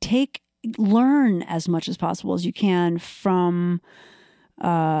 learn as much as possible as you can from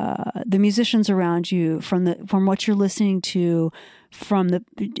the musicians around you, from what you're listening to, from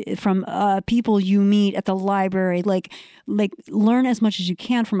people you meet at the library. Like learn as much as you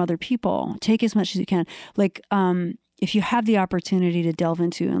can from other people. Take as much as you can. If you have the opportunity to delve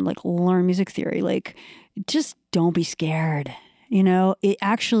into and learn music theory, just don't be scared. It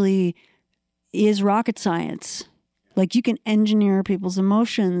actually is rocket science. You can engineer people's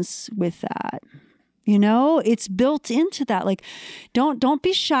emotions with that. You know, it's built into that. Like, don't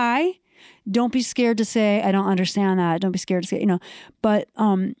be shy. Don't be scared to say, I don't understand that. Don't be scared to say, but,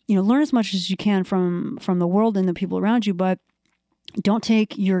 learn as much as you can from the world and the people around you, but don't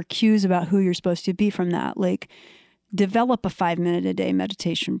take your cues about who you're supposed to be from that. Like, develop a 5-minute a day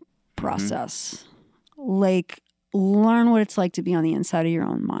meditation process. Like, learn what it's like to be on the inside of your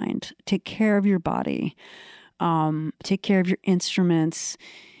own mind. Take care of your body. Take care of your instruments.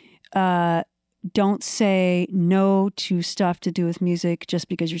 Don't say no to stuff to do with music just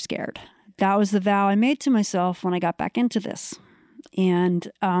because you're scared. That was the vow I made to myself when I got back into this.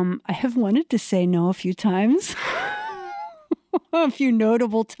 And I have wanted to say no a few times. A few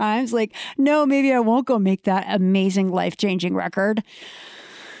notable times. Like, no, maybe I won't go make that amazing life-changing record.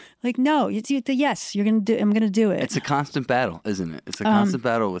 Like, no, it's yes, I'm going to do it. It's a constant battle, isn't it? It's a constant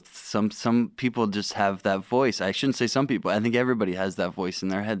battle with some people just have that voice. I shouldn't say some people. I think everybody has that voice in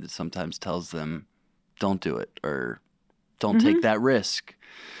their head that sometimes tells them, don't do it, or don't take that risk.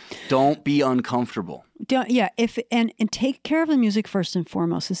 Don't be uncomfortable. And take care of the music first and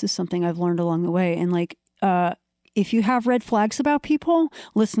foremost. This is something I've learned along the way. And like, if you have red flags about people,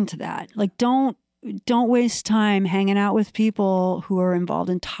 listen to that. Like, don't waste time hanging out with people who are involved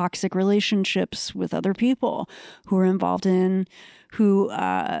in toxic relationships with other people, who are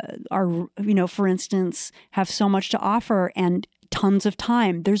for instance, have so much to offer and tons of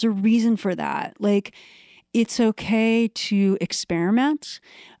time. There's a reason for that. Like, it's okay to experiment,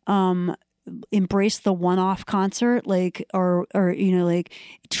 embrace the one-off concert, like, or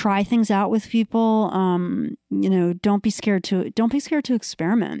try things out with people. Don't be scared to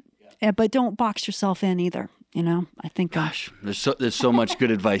experiment. But don't box yourself in either. I think. Gosh, there's so much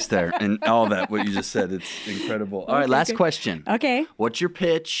good advice there, and all that what you just said. It's incredible. All right, last question. Okay. What's your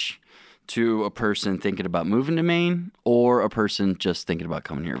pitch to a person thinking about moving to Maine, or a person just thinking about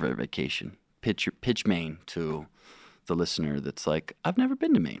coming here for vacation? Pitch Maine to the listener that's like, I've never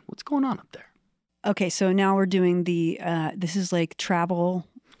been to Maine. What's going on up there? Okay, so now we're doing the. This is like travel.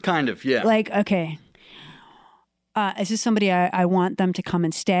 Kind of, yeah. Like, okay. Is this somebody I want them to come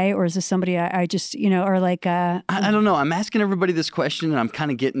and stay, or is this somebody I just, or like... I don't know. I'm asking everybody this question, and I'm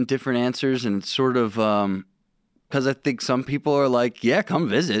kind of getting different answers, and it's sort of... because I think some people are like, yeah, come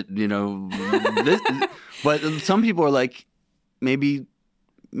visit, but some people are like, maybe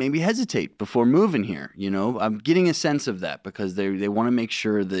hesitate before moving here, I'm getting a sense of that because they want to make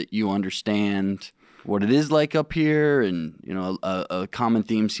sure that you understand what it is like up here. And, a common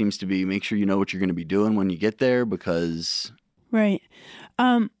theme seems to be make sure you know what you're going to be doing when you get there because... Right.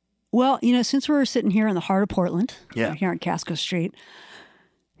 Well, since we're sitting here in the heart of Portland, here on Casco Street,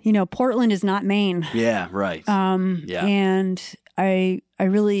 Portland is not Maine. Yeah, right. And I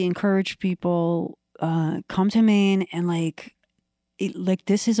really encourage people, come to Maine and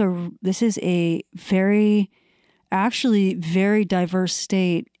this is a very diverse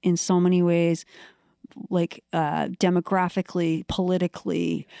state in so many ways. Like demographically,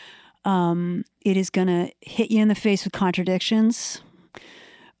 politically, it is going to hit you in the face with contradictions.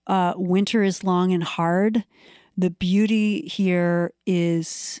 Winter is long and hard. The beauty here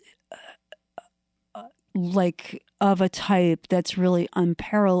is like of a type that's really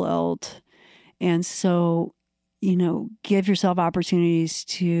unparalleled. And so, give yourself opportunities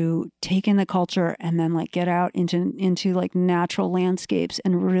to take in the culture and then get out into like natural landscapes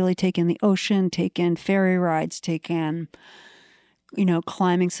and really take in the ocean, take in ferry rides, take in,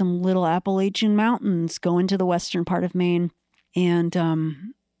 climbing some little Appalachian mountains, go into the western part of Maine and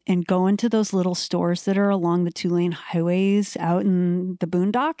go into those little stores that are along the 2-lane highways out in the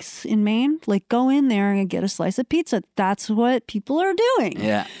boondocks in Maine. Like, go in there and get a slice of pizza. That's what people are doing.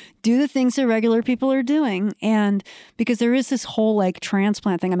 Yeah. Do the things that regular people are doing. And because there is this whole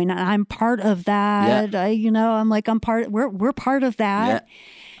transplant thing. I mean, I'm part of that. Yeah. We're part of that. Yeah.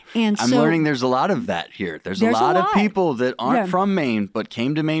 And I'm learning there's a lot of that here. There's a lot of people that aren't from Maine, but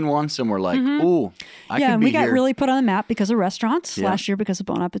came to Maine once and were like, ooh, I can be we got here. really put on the map because of restaurants last year, because of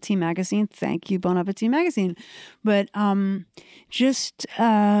Bon Appetit magazine. Thank you, Bon Appetit magazine. But I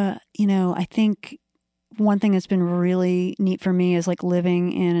think one thing that's been really neat for me is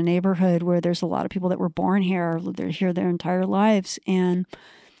living in a neighborhood where there's a lot of people that were born here, they're here their entire lives, and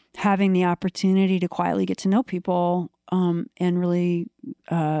having the opportunity to quietly get to know people and really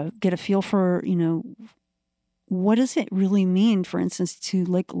get a feel for, what does it really mean, for instance, to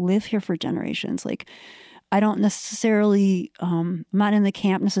live here for generations? I don't necessarily, I'm not in the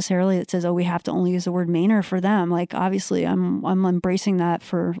camp necessarily that says, oh, we have to only use the word Mainer for them. Obviously I'm embracing that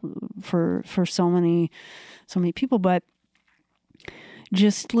for so many people, but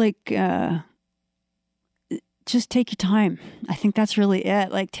just take your time. I think that's really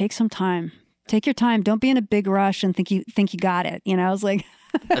it. Take some time Take your time. Don't be in a big rush and think you got it. You know, I was like,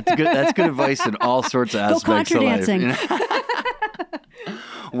 That's good advice in all sorts of aspects of life. dancing. You know?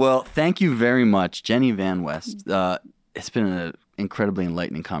 Well, thank you very much, Jenny Van West. It's been an incredibly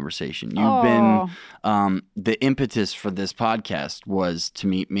enlightening conversation. You've been the impetus for this podcast was to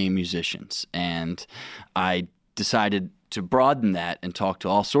meet Maine musicians, and I decided to broaden that and talk to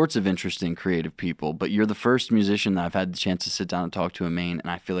all sorts of interesting creative people. But you're the first musician that I've had the chance to sit down and talk to in Maine, and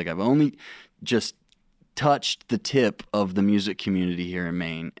I feel like I've only just touched the tip of the music community here in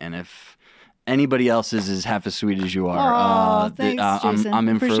Maine. And if anybody else is as half as sweet as you are, thanks, Jason. I'm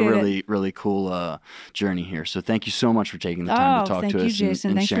in for a Appreciate really, really cool journey here. So thank you so much for taking the time to talk to us. Thank you,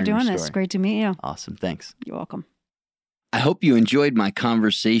 Jason. And Thanks for sharing your doing this. story. Great to meet you. Awesome. Thanks. You're welcome. I hope you enjoyed my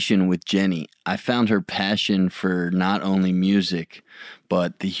conversation with Jenny. I found her passion for not only music,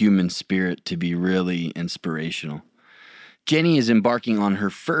 but the human spirit to be really inspirational. Jenny is embarking on her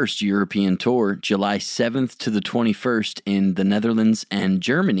first European tour, July 7th to the 21st in the Netherlands and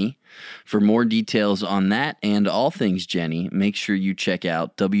Germany. For more details on that and all things Jenny, make sure you check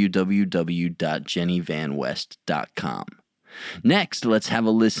out www.jennyvanwest.com. Next, let's have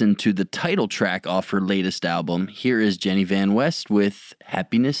a listen to the title track off her latest album. Here is Jenny Van West with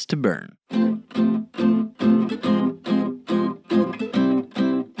Happiness to Burn.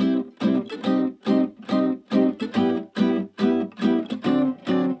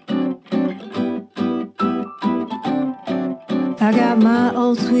 I got my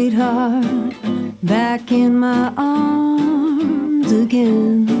old sweetheart back in my arms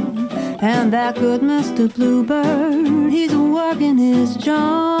again. And that good Mr. Bluebird, he's working his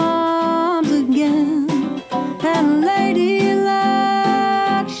charms again. And Lady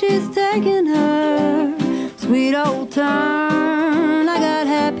Luck, she's taking her sweet old turn. I got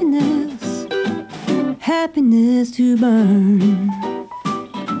happiness, happiness to burn.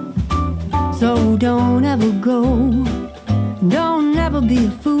 So don't ever go, don't ever be a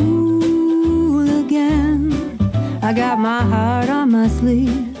fool again. I got my heart on my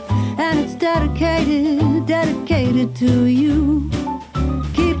sleeve, and it's dedicated to you.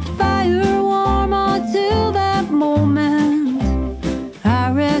 Keep the fire warm until that moment I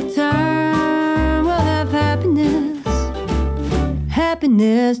return. We'll have happiness,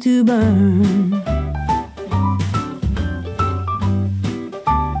 happiness to burn.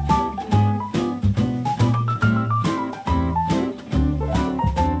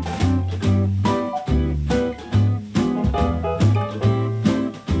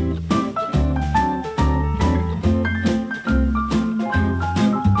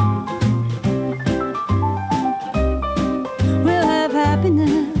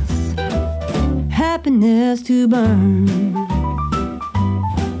 Happiness to burn.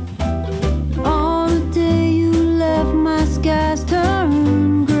 On the day you left, my skies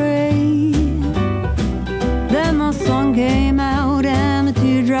turned gray. Then the sun came out and the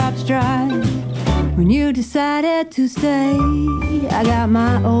teardrops dried. When you decided to stay, I got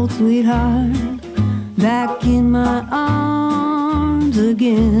my old sweetheart back in my arms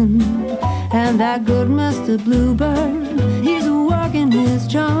again. And that good Mr. Bluebird, he's working his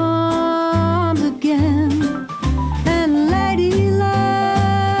charms again. And Lady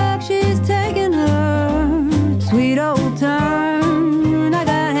Luck, she's taking her sweet old turn. I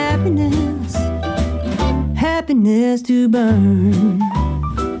got happiness, happiness to burn.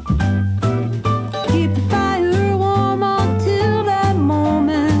 Keep the fire warm until that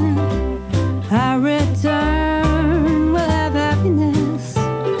moment I return. We'll have happiness,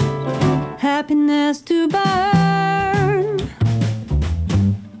 happiness to burn.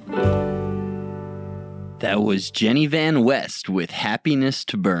 That was Jenny Van West with Happiness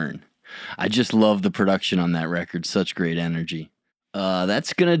to Burn. I just love the production on that record. Such great energy.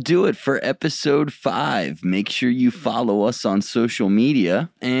 That's going to do it for episode 5. Make sure you follow us on social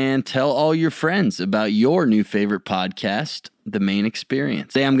media and tell all your friends about your new favorite podcast, The Maine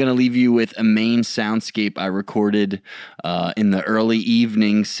Experience. Today I'm going to leave you with a Maine soundscape I recorded in the early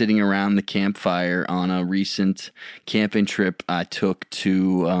evening sitting around the campfire on a recent camping trip I took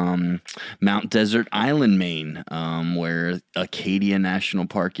to Mount Desert Island, Maine, where Acadia National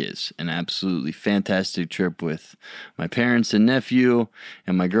Park is. An absolutely fantastic trip with my parents and nephew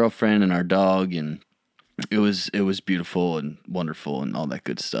and my girlfriend and our dog, and it was beautiful and wonderful and all that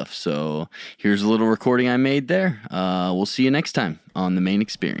good stuff. So here's a little recording I made there. We'll see you next time on The Maine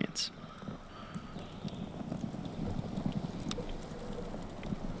Experience.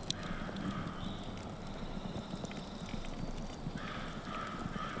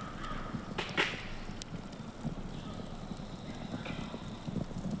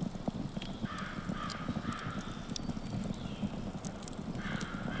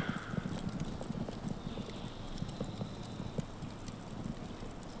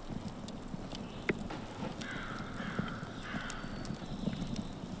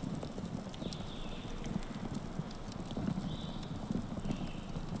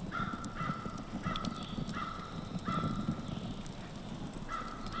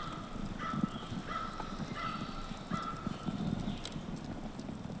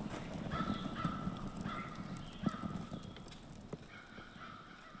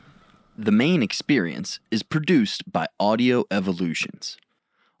 The Main Experience is produced by Audio Evolutions.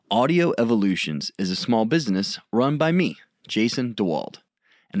 Audio Evolutions is a small business run by me, Jason DeWald,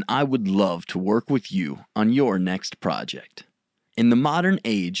 and I would love to work with you on your next project. In the modern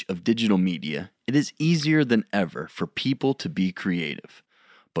age of digital media, it is easier than ever for people to be creative,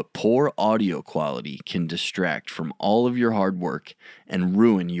 but poor audio quality can distract from all of your hard work and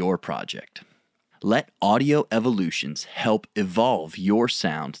ruin your project. Let Audio Evolutions help evolve your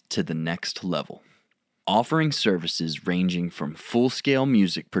sound to the next level. Offering services ranging from full-scale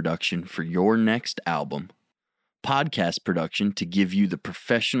music production for your next album, podcast production to give you the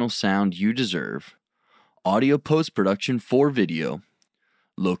professional sound you deserve, audio post-production for video,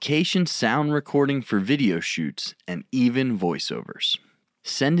 location sound recording for video shoots, and even voiceovers.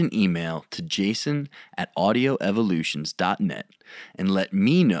 Send an email to jason@audioevolutions.net and let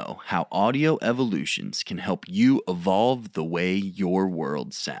me know how Audio Evolutions can help you evolve the way your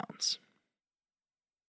world sounds.